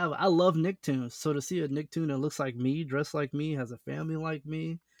 I love Nicktoons. So to see a Nicktoon that looks like me, dressed like me, has a family like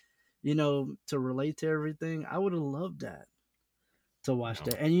me, to relate to everything, I would have loved that, to watch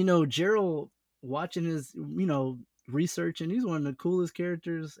that. And, Gerald, watching his, research, and he's one of the coolest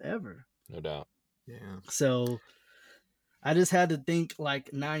characters ever. No doubt. Yeah. So I just had to think like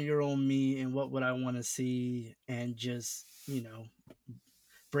 9-year-old me and what would I want to see and just,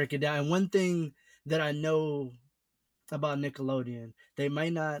 break it down. And one thing that I know about Nickelodeon,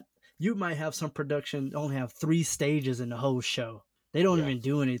 you might have some production only have 3 stages in the whole show. They don't Yeah. even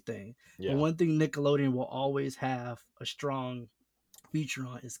do anything. Yeah. But one thing Nickelodeon will always have a strong feature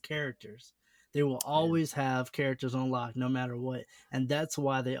on is characters. They will always have characters on lock no matter what. And that's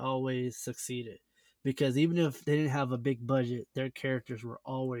why they always succeeded. Because even if they didn't have a big budget, their characters were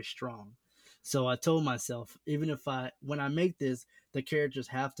always strong. So I told myself, when I make this, the characters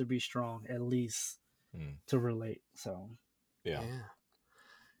have to be strong at least to relate. So Yeah.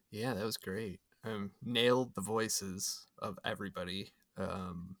 Yeah, that was great. Nailed the voices of everybody.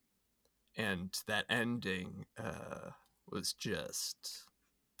 And that ending was just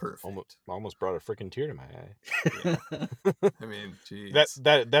perfect. Almost brought a freaking tear to my eye. I mean, geez.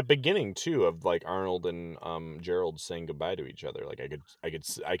 That beginning too of like Arnold and Gerald saying goodbye to each other. Like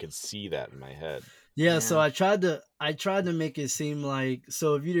I could see that in my head. Yeah, so I tried to make it seem like,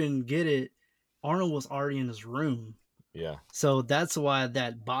 so if you didn't get it, Arnold was already in his room. Yeah. So that's why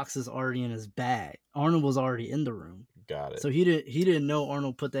that box is already in his bag. Arnold was already in the room. Got it. So he didn't know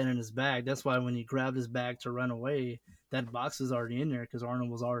Arnold put that in his bag. That's why when he grabbed his bag to run away, that box was already in there because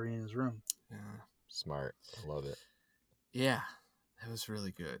Arnold was already in his room. Yeah. Smart. I love it. Yeah, that was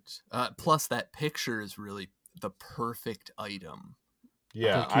really good. Plus, that picture is really the perfect item.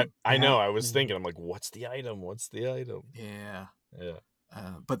 Yeah, I know. I was thinking, I'm like, what's the item? What's the item? Yeah. Yeah.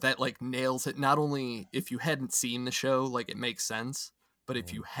 But that like nails it. Not only if you hadn't seen the show, like it makes sense, but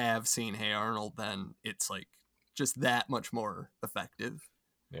if you have seen Hey Arnold, then it's like just that much more effective.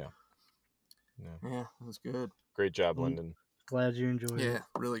 Yeah. Yeah, it was good. Great job, Lyndon. Glad you enjoyed it. Yeah,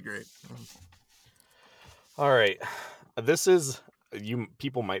 really great. All right. This is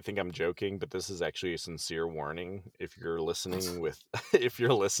people might think I'm joking, but this is actually a sincere warning. If you're listening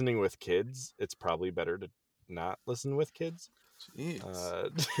with kids, it's probably better to not listen with kids.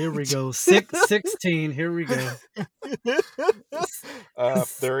 Here we go. 16. Here we go.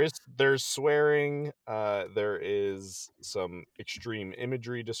 There's swearing. There is some extreme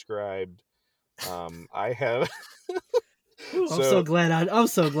imagery described. I have. I'm so glad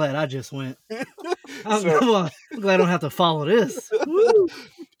I just went. I'm glad I don't have to follow this. Woo.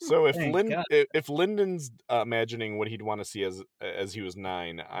 So if Lyndon's imagining what he'd want to see as he was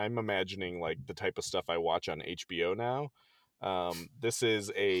 9, I'm imagining like the type of stuff I watch on HBO now. This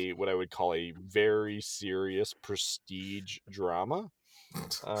is what I would call a very serious prestige drama.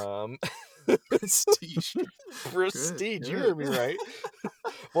 Prestige. Prestige. You heard me right.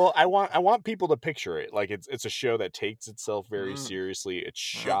 Well, I want people to picture it like it's a show that takes itself very seriously. It's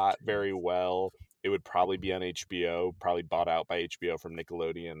shot very well. It would probably be on HBO, probably bought out by HBO from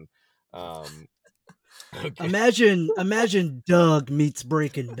Nickelodeon. Okay. Imagine Doug meets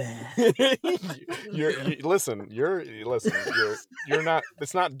Breaking Bad. You're not.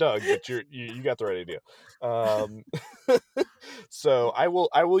 It's not Doug, but you got the right idea. So I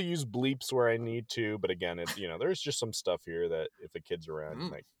will use bleeps where I need to, but again, there's just some stuff here that if a kid's around,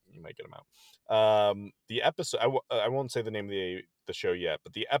 you might get them out. The episode I won't say the name of the show yet,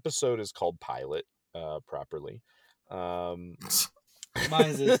 but the episode is called Pilot, properly. Mine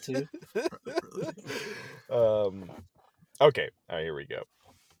is too. Okay, all right, here we go.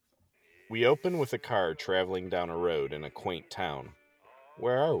 We open with a car traveling down a road in a quaint town.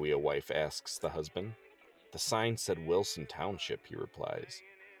 Where are we? A wife asks the husband. The sign said Wilson Township, he replies.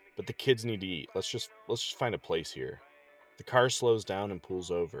 But the kids need to eat. Let's just find a place here. The car slows down and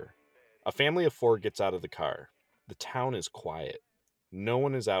pulls over. A family of 4 gets out of the car. The town is quiet. No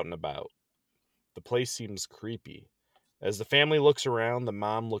one is out and about. The place seems creepy. As the family looks around, the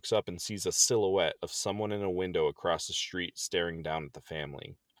mom looks up and sees a silhouette of someone in a window across the street staring down at the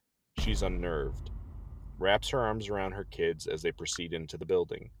family. She's unnerved, wraps her arms around her kids as they proceed into the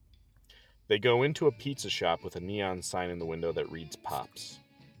building. They go into a pizza shop with a neon sign in the window that reads Pops.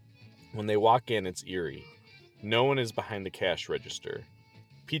 When they walk in, it's eerie. No one is behind the cash register.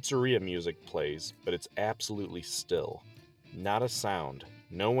 Pizzeria music plays, but it's absolutely still. Not a sound.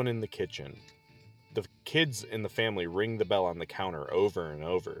 No one in the kitchen. The kids in the family ring the bell on the counter over and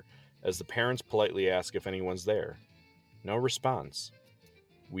over, as the parents politely ask if anyone's there. No response.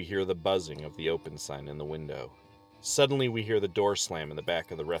 We hear the buzzing of the open sign in the window. Suddenly we hear the door slam in the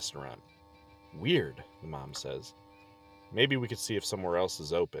back of the restaurant. Weird, the mom says. Maybe we could see if somewhere else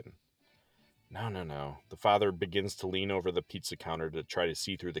is open. No. The father begins to lean over the pizza counter to try to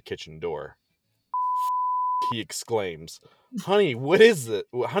see through the kitchen door. He exclaims, Honey, what is it?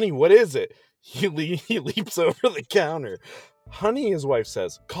 Honey, what is it? He leaps over the counter. Honey, his wife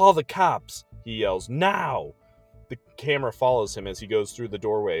says, Call the cops. He yells, Now! The camera follows him as he goes through the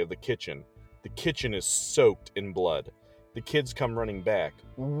doorway of the kitchen. The kitchen is soaked in blood. The kids come running back.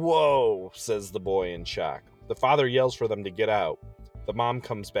 "Whoa," says the boy in shock. The father yells for them to get out. The mom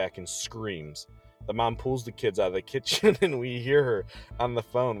comes back and screams. The mom pulls the kids out of the kitchen and we hear her on the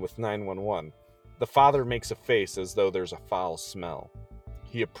phone with 911. The father makes a face as though there's a foul smell.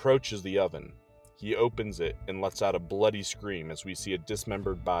 He approaches the oven. He opens it and lets out a bloody scream as we see a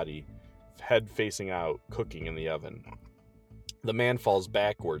dismembered body, head facing out, cooking in the oven. The man falls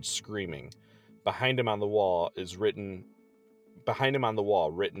backwards, screaming. Behind him on the wall, written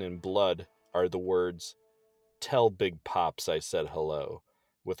in blood, are the words, "Tell Big Pops I said hello,"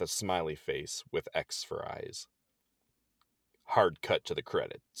 with a smiley face with X for eyes. Hard cut to the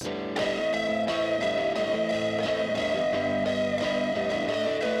credits.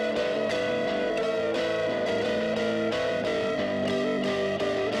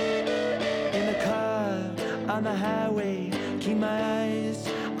 In the car, on the highway, keep my eyes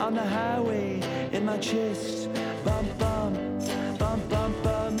on the highway, in my chest, bump, bump, bump, bump,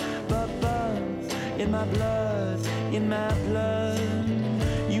 bump, bump, bump, in my blood,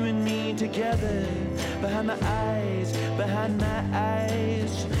 you and me together, behind my eyes,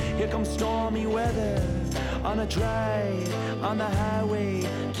 here comes stormy weather, on a drive, on the highway,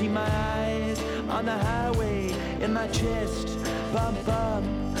 keep my eyes on the highway, in my chest, bump, bump,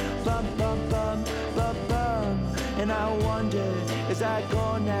 bump, bump, bump, bump, bump, and I wonder, is I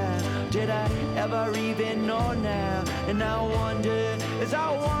gone now? Did I ever even know now? And I wonder, as I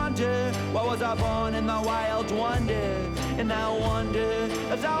wonder, why was I born in the wild wonder? And I wonder,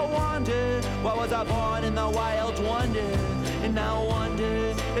 as I wonder, why was I born in the wild wonder? And I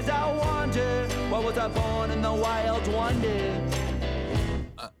wonder, as I wonder, why was I born in the wild wonder?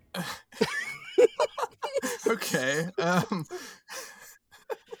 Okay.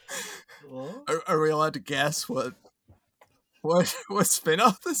 Are we allowed to guess what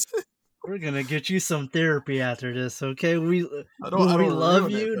spin-off this is? We're gonna get you some therapy after this, okay? We I don't love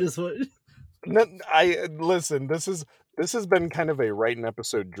ruin you. it, This what? No, listen. This has been kind of a Write an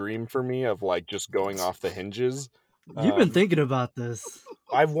Episode dream for me of like just going off the hinges. You've been thinking about this.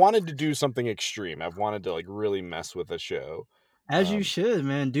 I've wanted to do something extreme. I've wanted to like really mess with a show. As you should,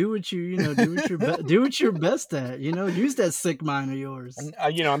 man. Do what do what you're best at. Use that sick mind of yours.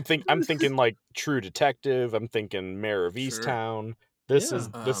 I'm thinking like True Detective. I'm thinking Mayor of Easttown. This is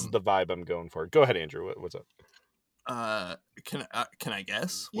the vibe I'm going for. Go ahead, Andrew. What's up? Can I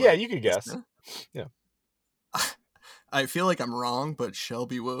guess? Yeah, you could guess. Yeah. I feel like I'm wrong, but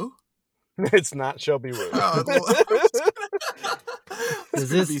Shelby Woo. It's not Shelby Woo. Is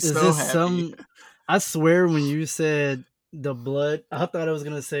this some? I swear, when you said the blood, I thought I was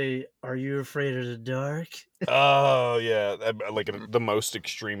gonna say, "Are you afraid of the dark?" Oh yeah, like the most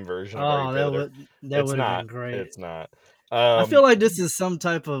extreme version. Of that would have been great. It's not. I feel like this is some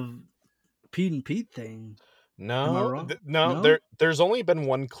type of Pete and Pete thing. No, Am I wrong? no. There's only been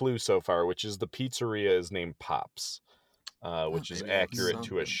one clue so far, which is the pizzeria is named Pops, which is accurate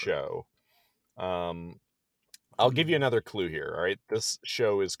to a show. I'll give you another clue here. All right, this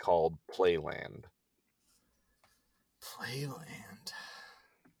show is called Playland. Playland.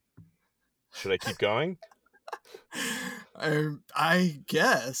 Should I keep going? I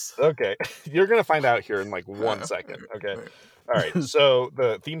guess. Okay, you're gonna find out here in like 1 second. Okay, all right. So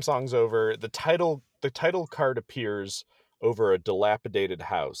the theme song's over. The title card appears over a dilapidated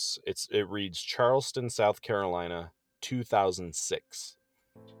house. It reads Charleston, South Carolina, 2006.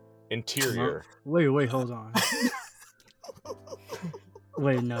 Interior. Wait, hold on.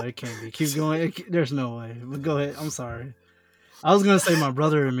 Wait, no, it can't be. Keep going. There's no way. But go ahead. I'm sorry. I was gonna say My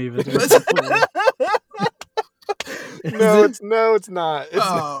Brother and Me, but there's no, it's not.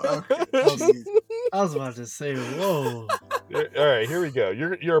 Okay. I was about to say, whoa. All right, here we go.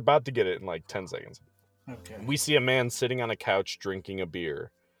 You're about to get it in like 10 seconds. Okay. We see a man sitting on a couch drinking a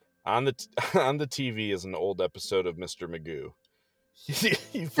beer. On the TV is an old episode of Mr. Magoo. He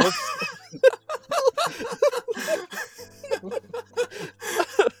flips.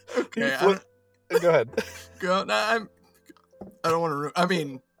 Okay, Go ahead. No, I don't want to. I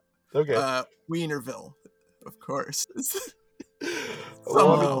mean, okay. Wienerville, of course.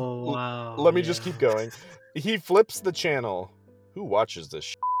 Wow. Let me just keep going. He flips the channel. Who watches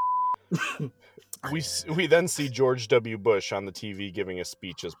this? We then see George W. Bush on the TV giving a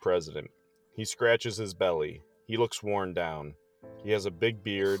speech as president. He scratches his belly. He looks worn down. He has a big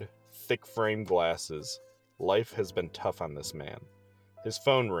beard, thick frame glasses. Life has been tough on this man. His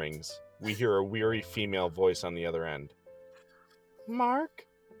phone rings. We hear a weary female voice on the other end. Mark?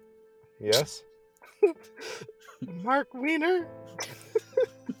 Yes? Mark Wiener?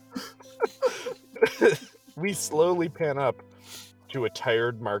 We slowly pan up to a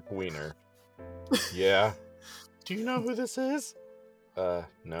tired Mark Wiener. Yeah. Do you know who this is?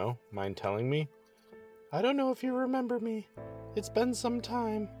 No. Mind telling me? I don't know if you remember me. It's been some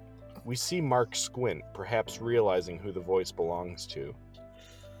time. We see Mark squint, perhaps realizing who the voice belongs to.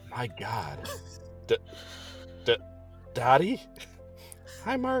 My God. Dottie?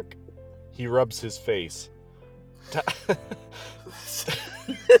 Hi, Mark. He rubs his face.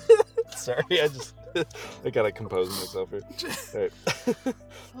 Sorry, I gotta compose myself here.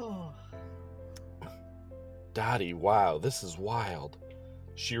 All right. Dottie, wow, this is wild.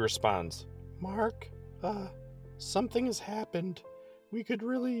 She responds, Mark, something has happened. We could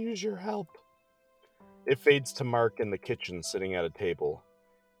really use your help. It fades to Mark in the kitchen sitting at a table.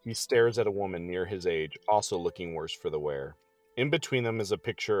 He stares at a woman near his age, also looking worse for the wear. In between them is a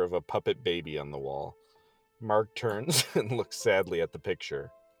picture of a puppet baby on the wall. Mark turns and looks sadly at the picture.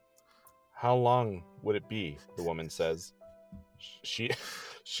 How long would it be? The woman says. She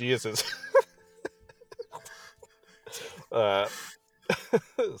is his...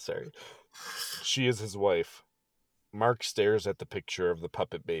 Sorry. She is his wife. Mark stares at the picture of the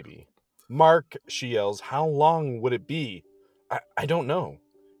puppet baby. Mark, she yells, how long would it be? I don't know.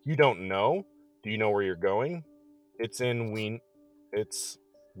 You don't know? Do you know where you're going? It's in It's...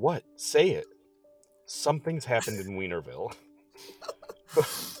 What? Say it. Something's happened in Wienerville.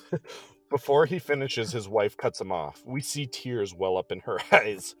 Before he finishes, his wife cuts him off. We see tears well up in her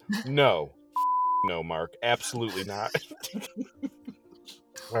eyes. No. No, Mark. Absolutely not.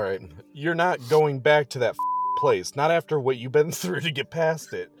 All right. You're not going back to that place. Not after what you've been through to get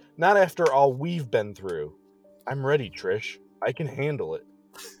past it. Not after all we've been through. I'm ready, Trish. I can handle it.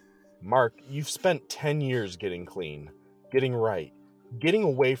 Mark, you've spent 10 years getting clean, getting right, getting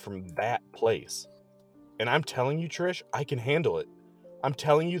away from that place. And I'm telling you, Trish, I can handle it. I'm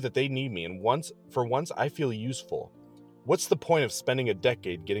telling you that they need me, and for once, I feel useful. What's the point of spending a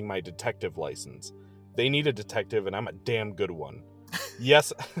decade getting my detective license? They need a detective, and I'm a damn good one.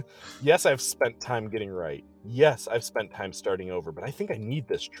 Yes, I've spent time getting right. Yes, I've spent time starting over, but I think I need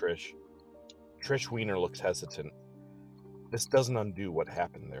this, Trish. Trish Wiener looks hesitant. This doesn't undo what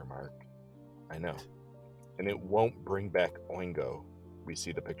happened there, Mark. I know. And it won't bring back Oingo. We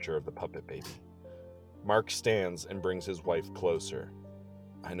see the picture of the puppet baby. Mark stands and brings his wife closer.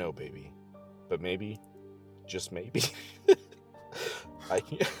 I know, baby. But maybe, just maybe,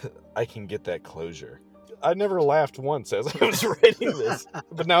 I can get that closure. I never laughed once as I was writing this,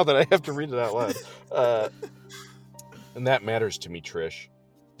 but now that I have to read it out loud. And that matters to me, Trish.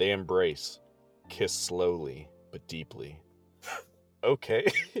 They embrace, kiss slowly, but deeply. Okay.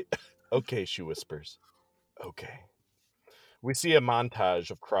 Okay, she whispers. Okay. We see a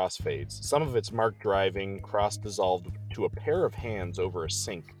montage of crossfades. Some of it's Mark driving, cross dissolved to a pair of hands over a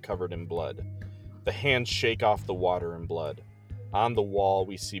sink covered in blood. The hands shake off the water and blood. On the wall,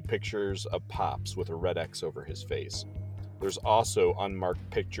 we see pictures of Pops with a red X over his face. There's also unmarked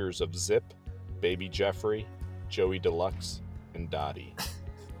pictures of Zip, Baby Jeffrey, Joey Deluxe, and Dottie.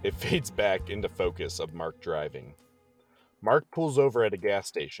 It fades back into focus of Mark driving. Mark pulls over at a gas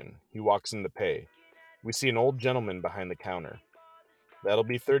station. He walks in to pay. We see an old gentleman behind the counter. That'll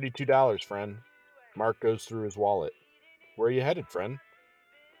be $32, friend. Mark goes through his wallet. Where are you headed, friend?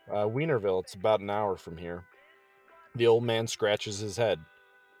 Wienerville. It's about an hour from here. The old man scratches his head.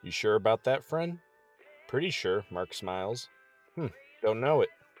 You sure about that, friend? Pretty sure, Mark smiles. Don't know it.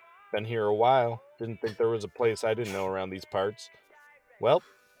 Been here a while. Didn't think there was a place I didn't know around these parts. Well,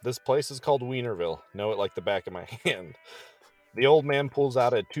 this place is called Wienerville. Know it like the back of my hand. The old man pulls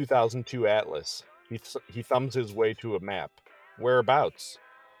out a 2002 Atlas. He thumbs his way to a map. Whereabouts?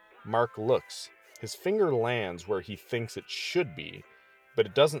 Mark looks. His finger lands where he thinks it should be, but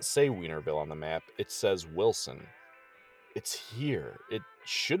it doesn't say Wienerville on the map. It says Wilson. It's here. It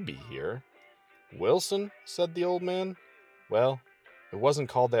should be here. Wilson? Said the old man. Well, it wasn't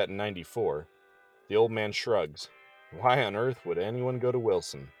called that in 94. The old man shrugs. Why on earth would anyone go to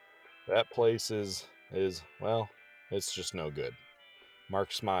Wilson? That place is, well, it's just no good.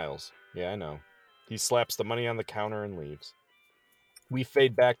 Mark smiles. Yeah, I know. He slaps the money on the counter and leaves. We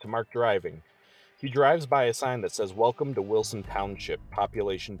fade back to Mark driving. He drives by a sign that says, Welcome to Wilson Township,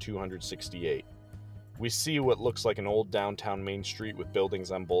 population 268. We see what looks like an old downtown main street with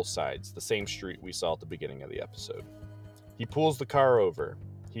buildings on both sides, the same street we saw at the beginning of the episode. He pulls the car over.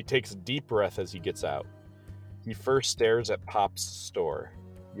 He takes a deep breath as he gets out. He first stares at Pop's store,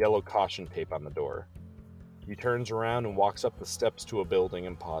 yellow caution tape on the door. He turns around and walks up the steps to a building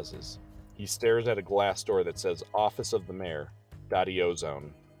and pauses. He stares at a glass door that says Office of the Mayor, Dottie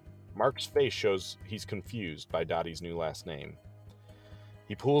Ozone. Mark's face shows he's confused by Dottie's new last name.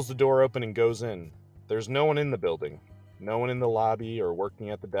 He pulls the door open and goes in. There's no one in the building. No one in the lobby or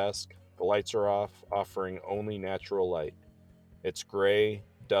working at the desk. The lights are off, offering only natural light. It's gray,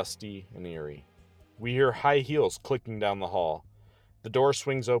 dusty, and eerie. We hear high heels clicking down the hall. The door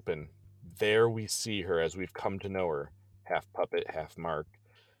swings open. There we see her as we've come to know her. Half puppet, half Mark.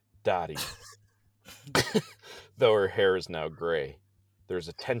 Dottie. Though her hair is now gray. There's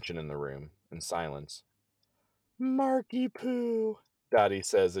a tension in the room, and silence. Marky Poo, Dottie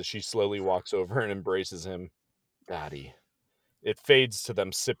says as she slowly walks over and embraces him. Dottie. It fades to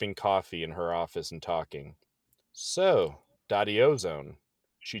them sipping coffee in her office and talking. So, Dottie Ozone,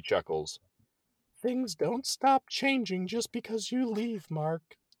 she chuckles. Things don't stop changing just because you leave,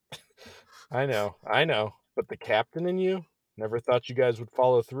 Mark. I know, but the captain and you? Never thought you guys would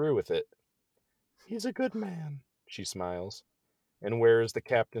follow through with it. He's a good man, she smiles. And where is the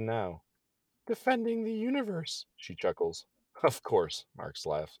captain now? Defending the universe, she chuckles. Of course, Mark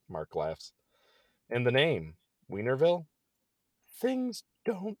laughs. And the name, Wienerville? Things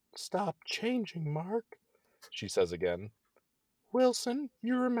don't stop changing, Mark, she says again. Wilson,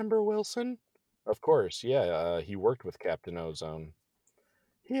 you remember Wilson? Of course, yeah, he worked with Captain Ozone.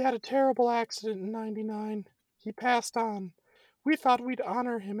 He had a terrible accident in '99. He passed on. We thought we'd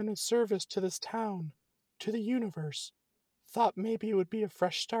honor him in his service to this town, to the universe. Thought maybe it would be a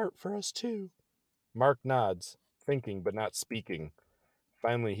fresh start for us too. Mark nods, thinking but not speaking.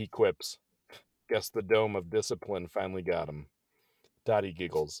 Finally he quips. Guess the dome of discipline finally got him. Dottie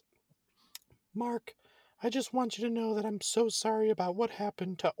giggles. Mark, I just want you to know that I'm so sorry about what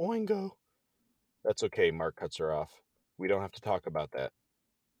happened to Oingo. That's okay, Mark cuts her off. We don't have to talk about that.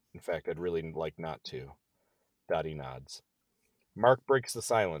 In fact, I'd really like not to. Dottie nods. Mark breaks the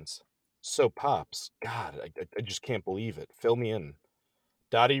silence. So, Pops, God, I just can't believe it. Fill me in.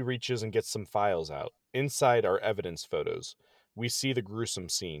 Dottie reaches and gets some files out. Inside are evidence photos. We see the gruesome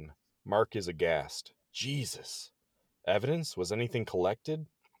scene. Mark is aghast. Jesus. Evidence? Was anything collected?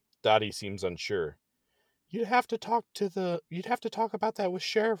 Dottie seems unsure. You'd have to talk about that with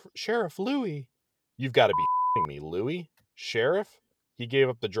Sheriff Louis. You've got to be f***ing me, Louis? Sheriff? He gave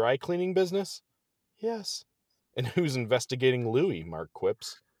up the dry cleaning business? Yes. And who's investigating Louis? Mark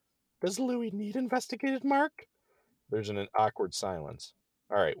quips. Does Louis need investigated, Mark? There's an awkward silence.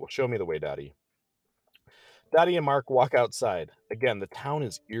 All right, well, show me the way, Dottie. Dottie and Mark walk outside. Again, the town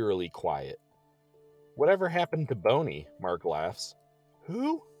is eerily quiet. Whatever happened to Boney? Mark laughs.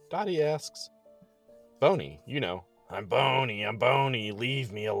 Who? Dottie asks. Boney, you know. I'm Boney,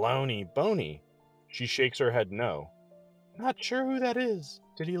 leave me alone, Boney. She shakes her head no. Not sure who that is.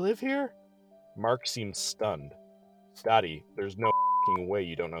 Did he live here? Mark seems stunned. Dottie, there's no f***ing way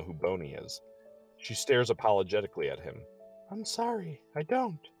you don't know who Boney is. She stares apologetically at him. I'm sorry, I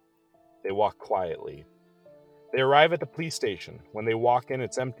don't. They walk quietly. They arrive at the police station. When they walk in,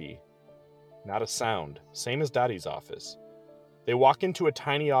 it's empty. Not a sound, same as Dottie's office. They walk into a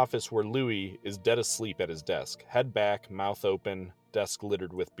tiny office where Louis is dead asleep at his desk, head back, mouth open, desk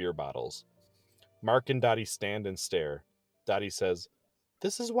littered with beer bottles. Mark and Dottie stand and stare. Dottie says,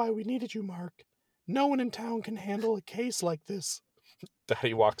 This is why we needed you, Mark. No one in town can handle a case like this.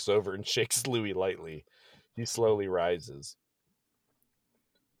 Dottie walks over and shakes Louis lightly. He slowly rises.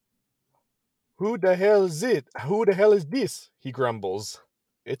 Who the hell is it? Who the hell is this? He grumbles.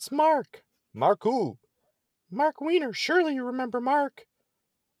 It's Mark. Mark who? Mark Wiener. Surely you remember Mark.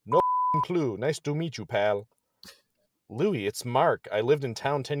 No clue. Nice to meet you, pal. Louis, it's Mark. I lived in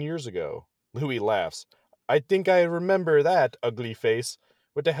town 10 years ago. Louis laughs. I think I remember that, ugly face.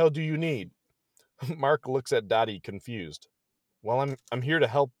 What the hell do you need? Mark looks at Dottie, confused. Well, I'm here to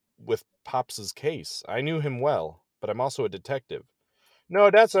help with Pops's case. I knew him well, but I'm also a detective. No,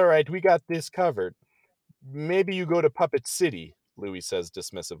 that's all right. We got this covered. Maybe you go to Puppet City, Louis says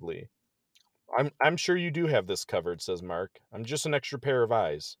dismissively. I'm sure you do have this covered, says Mark. I'm just an extra pair of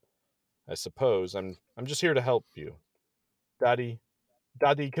eyes. I suppose. I'm just here to help you. Dottie,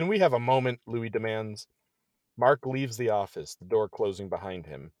 can we have a moment? Louis demands. Mark leaves the office, the door closing behind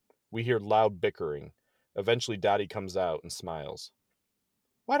him. We hear loud bickering. Eventually, Dottie comes out and smiles.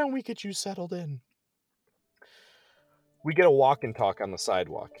 Why don't we get you settled in? We get a walk and talk on the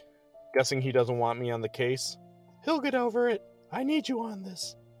sidewalk. Guessing he doesn't want me on the case? He'll get over it. I need you on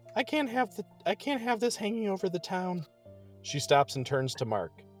this. I can't have this hanging over the town. She stops and turns to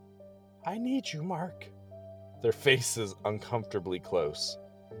Mark. I need you, Mark. Their faces uncomfortably close.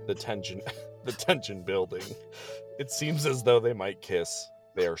 The tension building. It seems as though they might kiss.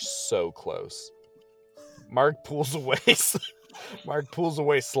 They are so close. Mark pulls away. Mark pulls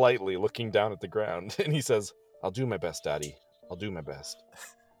away slightly, looking down at the ground, and he says, I'll do my best, Dottie. I'll do my best.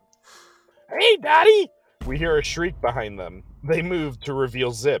 Hey, Dottie! We hear a shriek behind them. They move to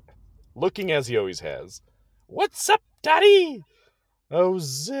reveal Zip. looking as he always has. What's up, Daddy? Oh,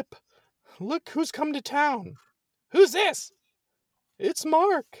 Zip. Look who's come to town. Who's this? It's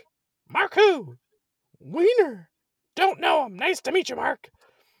Mark. Mark who? Wiener. Don't know him. Nice to meet you, Mark.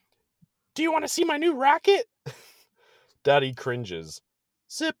 Do you want to see my new rocket? Daddy cringes.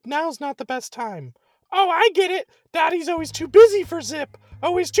 Zip, now's not the best time. Oh, I get it. Daddy's always too busy for Zip.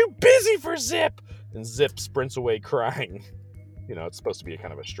 Always too busy for Zip. And Zip sprints away crying. You know, it's supposed to be a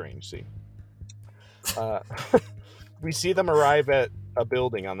kind of a strange scene. We see them arrive at a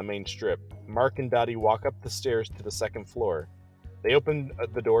building on the main strip. Mark and Daddy walk up the stairs to the second floor. They open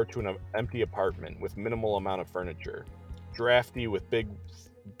the door to an empty apartment with minimal amount of furniture. Drafty with big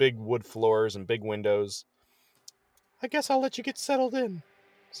wood floors and big windows. I guess I'll let you get settled in.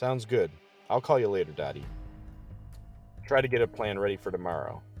 Sounds good. I'll call you later, Daddy. Try to get a plan ready for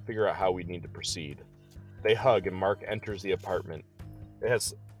tomorrow. Figure out how we need to proceed. They hug and Mark enters the apartment. It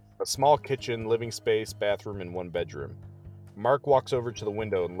has a small kitchen, living space, bathroom, and one bedroom. Mark walks over to the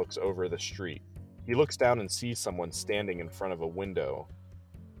window and looks over the street. He looks down and sees someone standing in front of a window.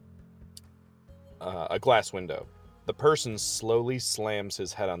 A glass window. The person slowly slams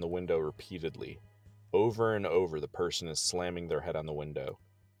his head on the window repeatedly. Over and over, the person is slamming their head on the window.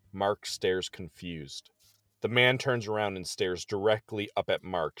 Mark stares confused. The man turns around and stares directly up at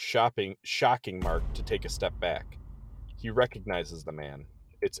Mark, shocking Mark to take a step back. He recognizes the man.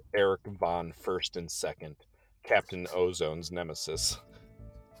 It's Eric Von First and Second, Captain Ozone's nemesis.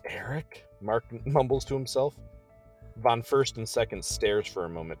 Eric? Mark mumbles to himself. Von First and Second stares for a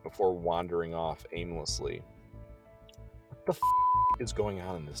moment before wandering off aimlessly. What the is going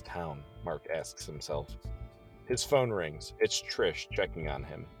on in this town? Mark asks himself. His phone rings. It's Trish checking on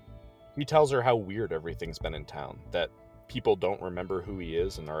him. He tells her how weird everything's been in town, that people don't remember who he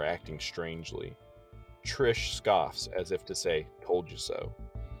is and are acting strangely. Trish scoffs as if to say, told you so.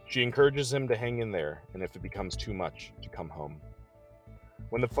 She encourages him to hang in there, and if it becomes too much, to come home.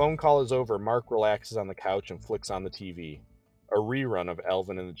 When the phone call is over, Mark relaxes on the couch and flicks on the TV. A rerun of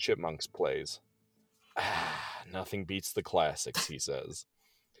Alvin and the Chipmunks plays. Nothing beats the classics, he says.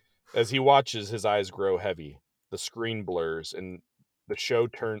 As he watches, his eyes grow heavy. The screen blurs, and the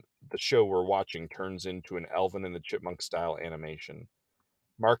show we're watching turns into an Alvin and the Chipmunk style animation.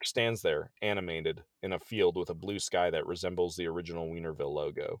 Mark stands there, animated, in a field with a blue sky that resembles the original Wienerville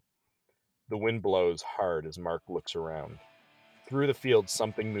logo. The wind blows hard as Mark looks around. Through the field,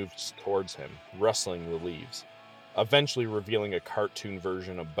 something moves towards him, rustling the leaves, eventually revealing a cartoon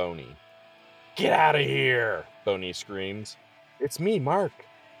version of Boney. Get out of here! Boney screams. It's me, Mark.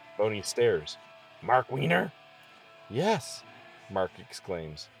 Boney stares. Mark Wiener? Yes, Mark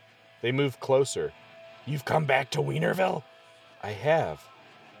exclaims. They move closer. You've come back to Wienerville? I have.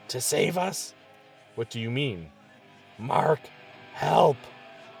 To save us? What do you mean? Mark, help!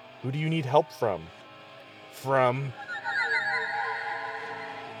 Who do you need help from? From...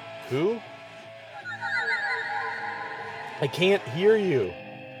 Who? I can't hear you.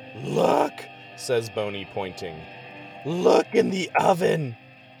 Look, says Boney, pointing. Look in the oven!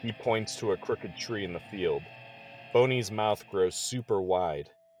 He points to a crooked tree in the field. Boney's mouth grows super wide.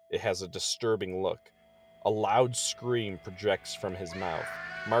 It has a disturbing look. A loud scream projects from his mouth.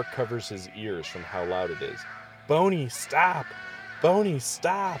 Mark covers his ears from how loud it is. Boney, stop! Boney,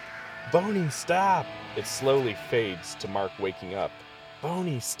 stop! Boney, stop! It slowly fades to Mark waking up.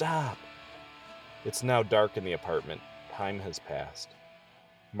 Boney, stop! It's now dark in the apartment. Time has passed.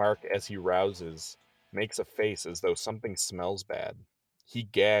 Mark, as he rouses, makes a face as though something smells bad. He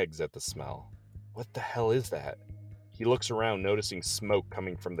gags at the smell. What the hell is that? He looks around, noticing smoke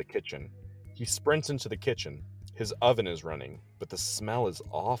coming from the kitchen. He sprints into the kitchen. His oven is running, but the smell is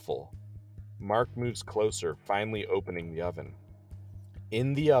awful. Mark moves closer, finally opening the oven.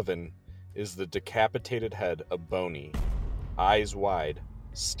 In the oven is the decapitated head of Boney, eyes wide,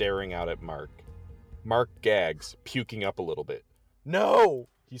 staring out at Mark. Mark gags, puking up a little bit. No!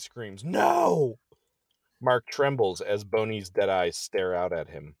 He screams, no! Mark trembles as Boney's dead eyes stare out at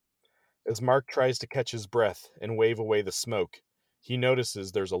him. As Mark tries to catch his breath and wave away the smoke, he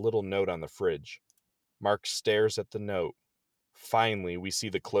notices there's a little note on the fridge. Mark stares at the note. Finally, we see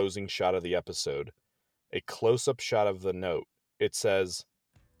the closing shot of the episode. A close-up shot of the note. It says,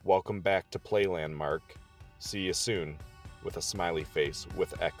 "Welcome back to Playland, Mark. See you soon," with a smiley face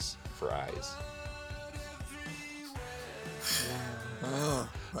with X for eyes. Oh,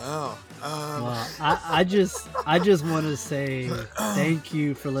 wow. Well, I just want to say thank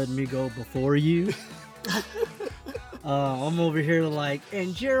you for letting me go before you. I'm over here like,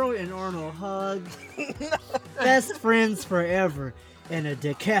 and Gerald and Arnold hug. Best friends forever. And a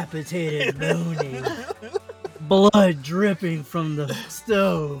decapitated Boney. Blood dripping from the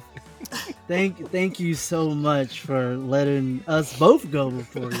stove. Thank you so much for letting us both go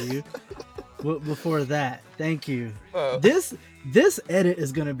before you. Before that, thank you. This edit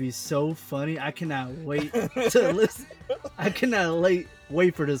is gonna be so funny. I cannot wait to listen. I cannot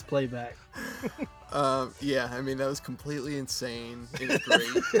wait for this playback. Yeah, I mean, that was completely insane in a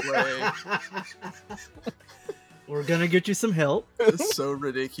great way. We're gonna get you some help. It's so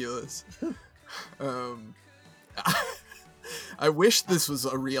ridiculous. I wish this was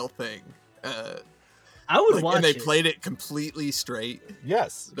a real thing. I would watch and they it. played it completely straight.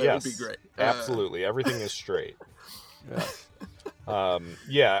 Yes, That yes, would be great. Absolutely, everything is straight.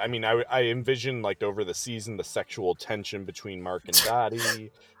 Yeah, I mean, I envision like over the season the sexual tension between Mark and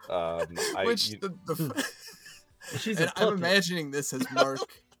Dottie. She's and a I'm puppet. imagining this as Mark,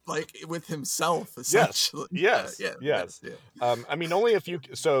 like with himself, essentially. Yes. Yeah. I mean, only a few.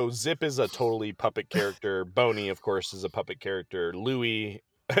 So Zip is a totally puppet character. Boney, of course, is a puppet character. Louie.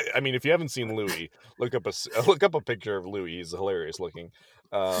 I mean, if you haven't seen Louie, look up a picture of Louie. He's hilarious looking.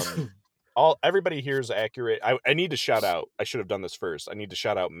 Everybody here is accurate. I need to shout out. I should have done this first. I need to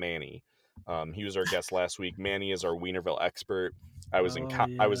shout out Manny. He was our guest last week. Manny is our Wienerville expert. I was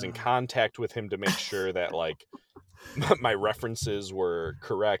in contact with him to make sure that like my references were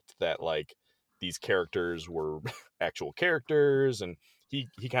correct, that like these characters were actual characters, and he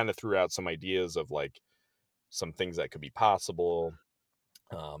kind of threw out some ideas of like some things that could be possible.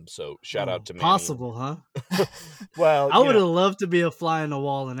 So shout out to Manny. Possible, huh? Well, I would have loved to be a fly on the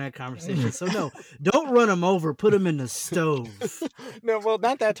wall in that conversation. So no, don't run him over. Put him in the stove. No, well,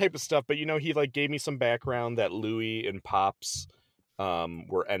 not that type of stuff. But he like gave me some background that Louie and Pops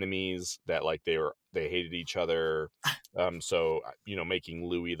were enemies, that like they hated each other. So making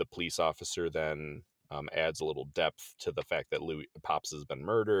Louie the police officer then adds a little depth to the fact that Pops has been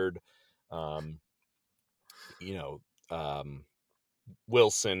murdered.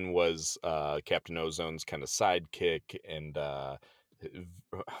 Wilson was Captain Ozone's kind of sidekick, and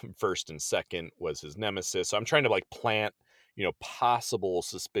First and Second was his nemesis. So I'm trying to like plant, possible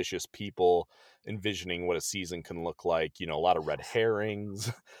suspicious people, envisioning what a season can look like. A lot of red herrings.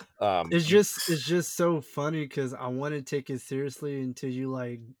 It's just so funny because I want to take it seriously until you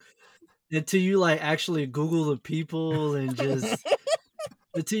actually Google the people and just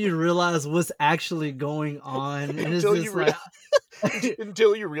until you realize what's actually going on, and it's just like.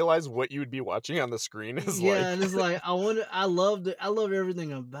 Until you realize what you would be watching on the screen is and it's like I love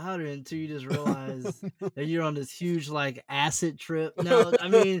everything about it until you just realize that you're on this huge like acid trip. No, I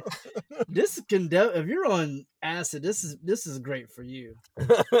mean this can if you're on acid, this is great for you.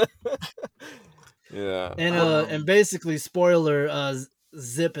 Yeah, and basically spoiler,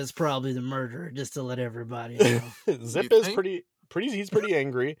 Zip is probably the murderer, just to let everybody know. Zip is pretty. He's pretty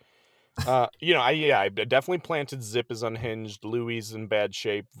angry. I definitely planted Zip is unhinged. Louie's in bad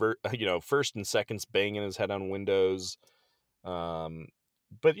shape. First and Second's banging his head on windows.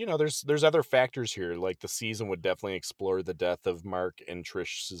 But there's other factors here. Like the season would definitely explore the death of Mark and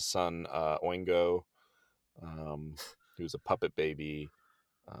Trish's son, Oingo, who's a puppet baby.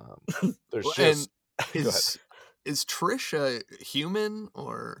 There's just is Trish a human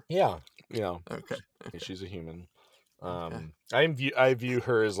or? Yeah. Okay. She's a human. I view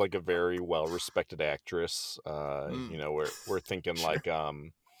her as like a very well respected actress. We're thinking like I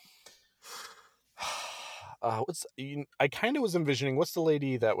kind of was envisioning, what's the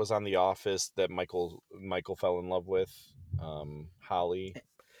lady that was on The Office that Michael fell in love with? Holly.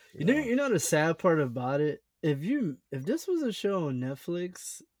 You know the sad part about it, if this was a show on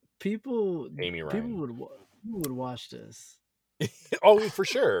Netflix, people would watch this. Oh, for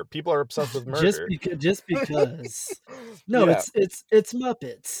sure. People are obsessed with murder. Just because. No, Yeah. it's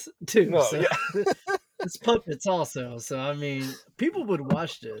Muppets too. No, so. It's puppets also. So I mean, people would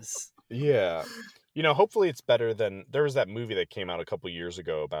watch this. Yeah. Hopefully it's better than, there was that movie that came out a couple years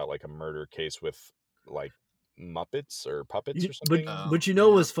ago about like a murder case with like Muppets or puppets or something. But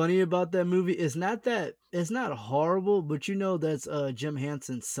what's funny about that movie is not that it's not horrible, but that's Jim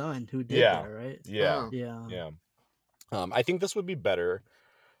Henson's son who did that, right? Yeah. Yeah. I think this would be better.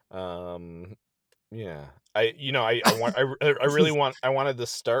 Yeah. I wanted to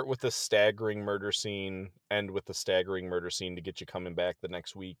start with the staggering murder scene, end with the staggering murder scene to get you coming back the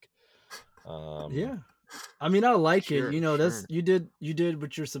next week. Yeah. I mean, I like it. That's sure. you did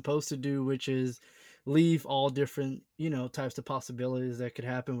what you're supposed to do, which is leave all different, types of possibilities that could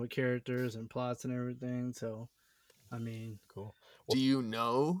happen with characters and plots and everything. So, I mean, cool. Do you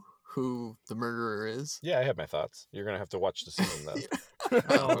know who the murderer is? Yeah, I have my thoughts. You're gonna have to watch the season though.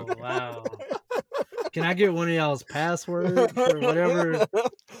 Oh wow. Can I get one of y'all's password for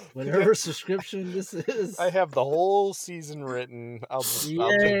whatever subscription this is? I have the whole season written. I'll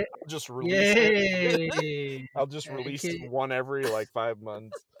just release it. I'll just release one every like 5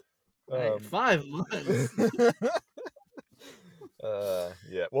 months. 5 months.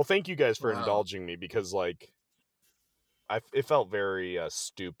 Yeah. Well, thank you guys for indulging me because like it felt very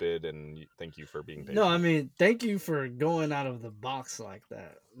stupid, and thank you for being patient. No, I mean, thank you for going out of the box like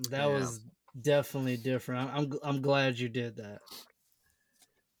that. That was definitely different. I'm glad you did that.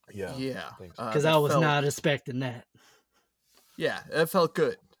 Yeah. Because I was not expecting that. Yeah, it felt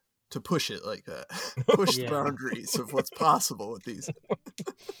good to push it like that. Push the boundaries of what's possible with these.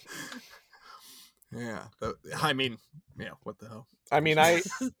 Yeah. I mean, what the hell? I mean,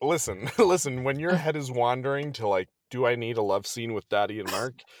 listen, when your head is wandering to like, do I need a love scene with Dottie and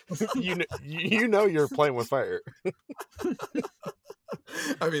Mark? you know you're playing with fire.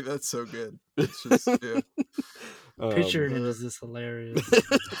 I mean, that's so good. It's just, Picturing it is just hilarious.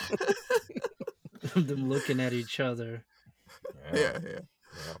 Them looking at each other. Yeah.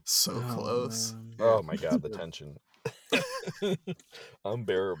 So close. Man. Oh my God, the tension.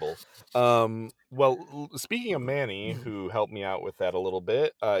 Unbearable. Well, speaking of Manny, who helped me out with that a little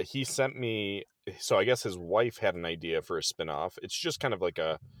bit, he sent me, so I guess his wife had an idea for a spinoff. It's just kind of a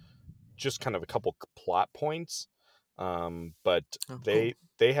couple plot points. But they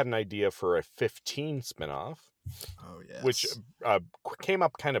had an idea for a 15 spinoff. Oh yes. Which came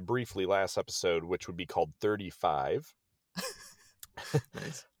up kind of briefly last episode, which would be called 35.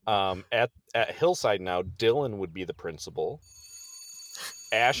 Nice. At Hillside now, Dylan would be the principal.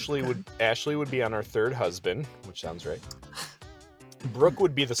 Ashley would be on her third husband, which sounds right. Brooke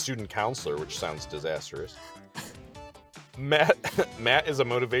would be the student counselor, which sounds disastrous. Matt is a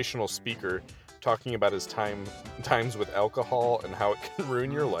motivational speaker talking about his times with alcohol and how it can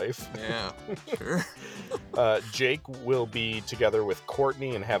ruin your life. Yeah, sure. Jake will be together with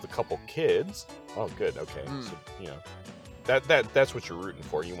Courtney and have a couple kids. Oh, good. Okay. So, that's what you're rooting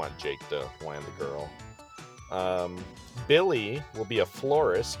for. You want Jake to land the girl. Billy will be a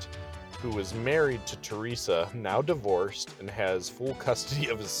florist who is married to Teresa, now divorced, and has full custody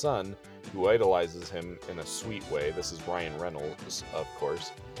of his son, who idolizes him in a sweet way. This is Ryan Reynolds, of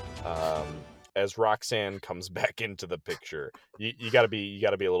course. As Roxanne comes back into the picture, you gotta be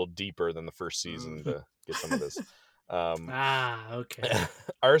a little deeper than the first season to get some of this. Okay.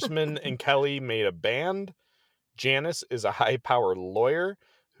 Arsman and Kelly made a band. Janice is a high-powered lawyer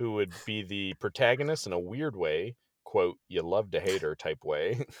who would be the protagonist in a weird way, quote, you love to hate her type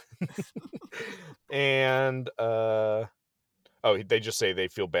way. And they just say they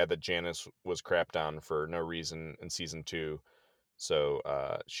feel bad that Janice was crapped on for no reason in season 2. So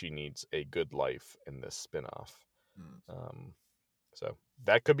she needs a good life in this spinoff. So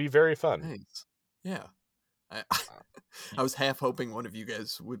that could be very fun. Nice. Yeah. I was half hoping one of you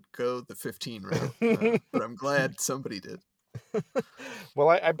guys would go the 15 route, but I'm glad somebody did. Well,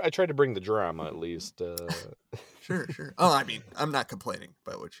 I tried to bring the drama at least. Sure. Oh, I mean, I'm not complaining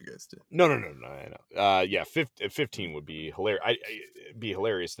about what you guys did. No, I know. 15 would be hilarious. Be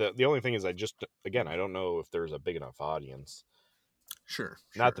hilarious. The only thing is, I don't know if there's a big enough audience. Sure.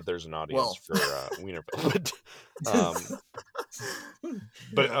 Not that there's an audience for Wienerville,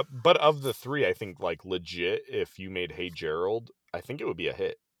 but of the 3, I think like legit, if you made Hey Gerald, I think it would be a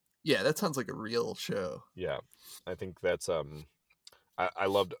hit. Yeah, that sounds like a real show. Yeah, I think that's I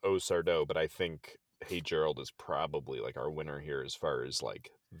loved Oh Sardo, but I think Hey Gerald is probably like our winner here as far as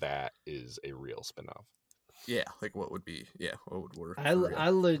like that is a real spinoff. Yeah, like what would work? I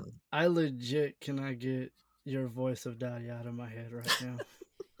legit cannot get your voice of Dottie out of my head right now.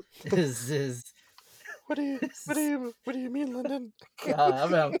 What do you mean, Lyndon?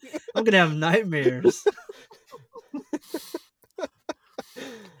 God, I'm gonna have nightmares.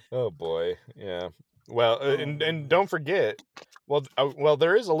 Oh boy, yeah. Well, and don't forget. Well,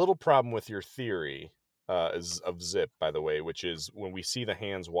 there is a little problem with your theory of Zip, by the way, which is when we see the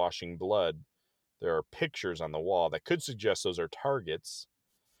hands washing blood, there are pictures on the wall that could suggest those are targets.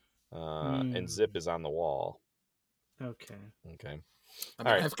 And Zip is on the wall. Okay. I mean, all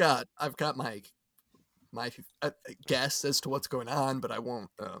right. I've got my guess as to what's going on, but I won't.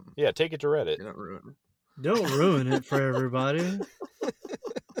 Take it to Reddit. Don't ruin it for everybody.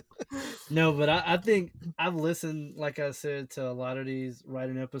 No, but I think I've listened, like I said, to a lot of these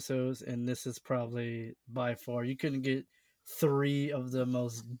writing episodes, and this is probably by far you couldn't get 3 of the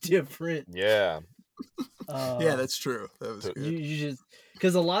most different. Yeah. Yeah, that's true. That was good. You just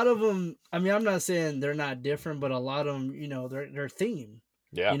because a lot of them. I mean, I'm not saying they're not different, but a lot of them, they're theme.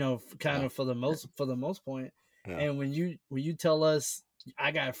 Yeah. Kind of for the most point. Yeah. And when you tell us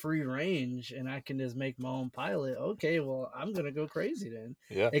I got free range and I can just make my own pilot. Okay, well, I'm gonna go crazy then.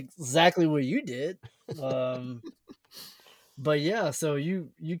 Yeah. Exactly what you did. But yeah, so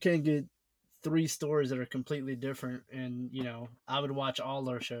you can get 3 stories that are completely different, and I would watch all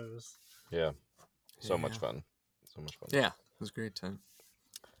our shows. Yeah. So much Yeah. fun. So much fun. Yeah, it was a great time.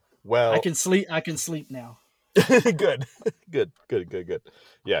 Well, I can sleep now. good. Good.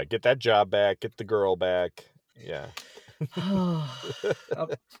 Yeah, get that job back, get the girl back. Yeah. I'm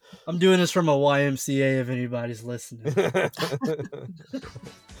doing this from a YMCA if anybody's listening.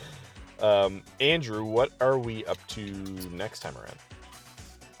 Andrew, what are we up to next time around?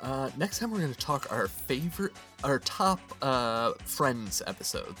 Next time we're going to talk our top Friends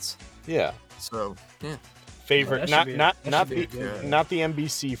episodes. Yeah. So yeah, Favorite, that not should be a good one. not the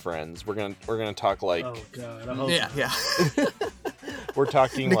NBC Friends. We're gonna talk like Oh God, I hope yeah, not. yeah. we're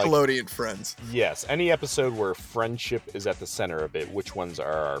talking like Nickelodeon Friends. yes, any episode where friendship is at the center of it. Which ones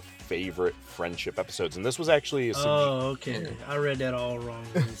are our favorite friendship episodes? And this was actually a Oh, okay. I read that all wrong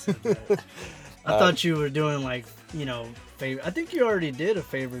when you said that. I thought you were doing like favorite. I think you already did a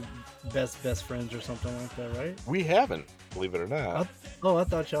favorite best friends or something like that, right? we haven't, believe it or not. I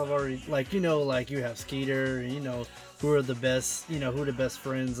thought y'all have already like you have Skeeter, and who are the best, who are the best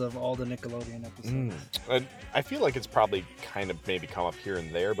friends of all the Nickelodeon episodes. And I feel like it's probably kind of maybe come up here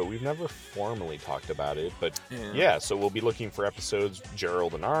and there, but we've never formally talked about it. But yeah, so we'll be looking for episodes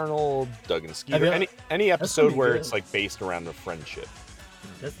Gerald and Arnold, Doug and Skeeter, any episode be where good. it's like based around the friendship.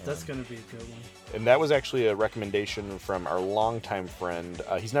 That's gonna be a good one. And that was actually a recommendation from our longtime friend.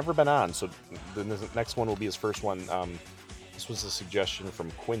 He's never been on, so the next one will be his first one. This was a suggestion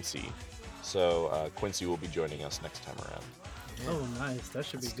from Quincy. So Quincy will be joining us next time around. Oh, nice. That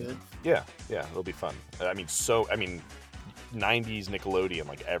should be good. Yeah, it'll be fun. I mean, 90s Nickelodeon,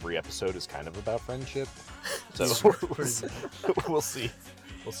 like every episode is kind of about friendship. So we'll see.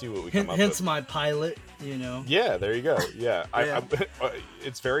 We'll see what we come up with. Hence my pilot, Yeah, there you go. Yeah, I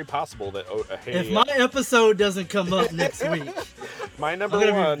it's very possible that. Hey, if my episode doesn't come up next week, my number I'm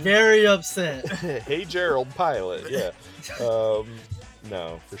gonna one, be very upset. Hey Gerald pilot. Yeah.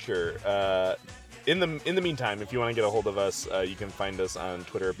 No, for sure. In the meantime, if you want to get a hold of us, you can find us on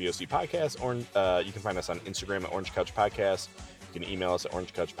Twitter at BOC Podcast, or you can find us on Instagram at Orange Couch Podcast. You can email us at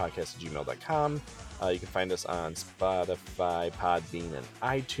orangecouchpodcast@gmail.com. You can find us on Spotify, Podbean, and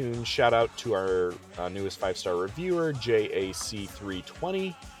iTunes. Shout out to our newest 5-star reviewer,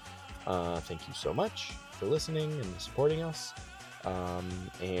 JAC320. Thank you so much for listening and supporting us.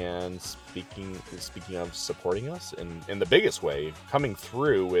 And speaking of supporting us in the biggest way, coming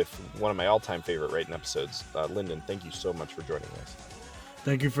through with one of my all-time favorite writing episodes, Lyndon, thank you so much for joining us.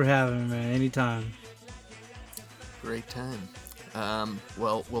 Thank you for having me, man. Anytime. Great time.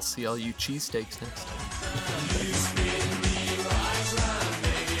 Well, we'll see all you cheesesteaks next time.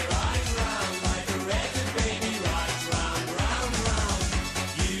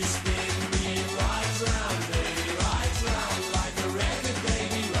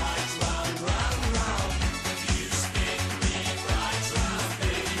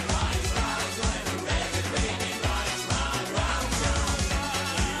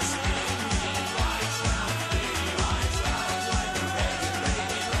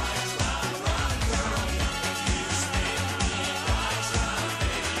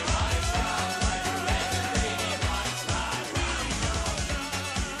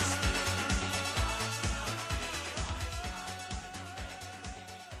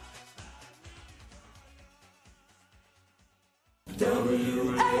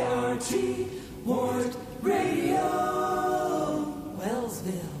 WART Ward Radio,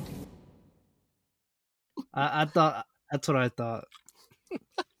 Wellsville. I thought that's what I thought.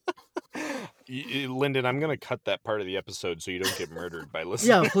 Lyndon, I'm gonna cut that part of the episode so you don't get murdered by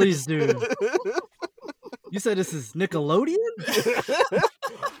listening. Yeah, please do. You said this is Nickelodeon?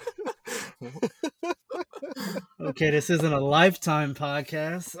 Okay, this isn't a Lifetime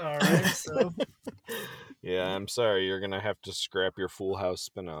podcast. All right, so Yeah, I'm sorry. You're gonna have to scrap your Full House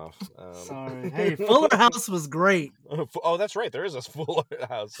spinoff. sorry. Hey, Fuller House was great. Oh, that's right. There is a Full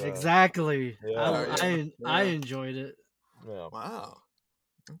House. Exactly. Yeah. I enjoyed it. Yeah. Wow.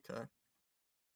 Okay.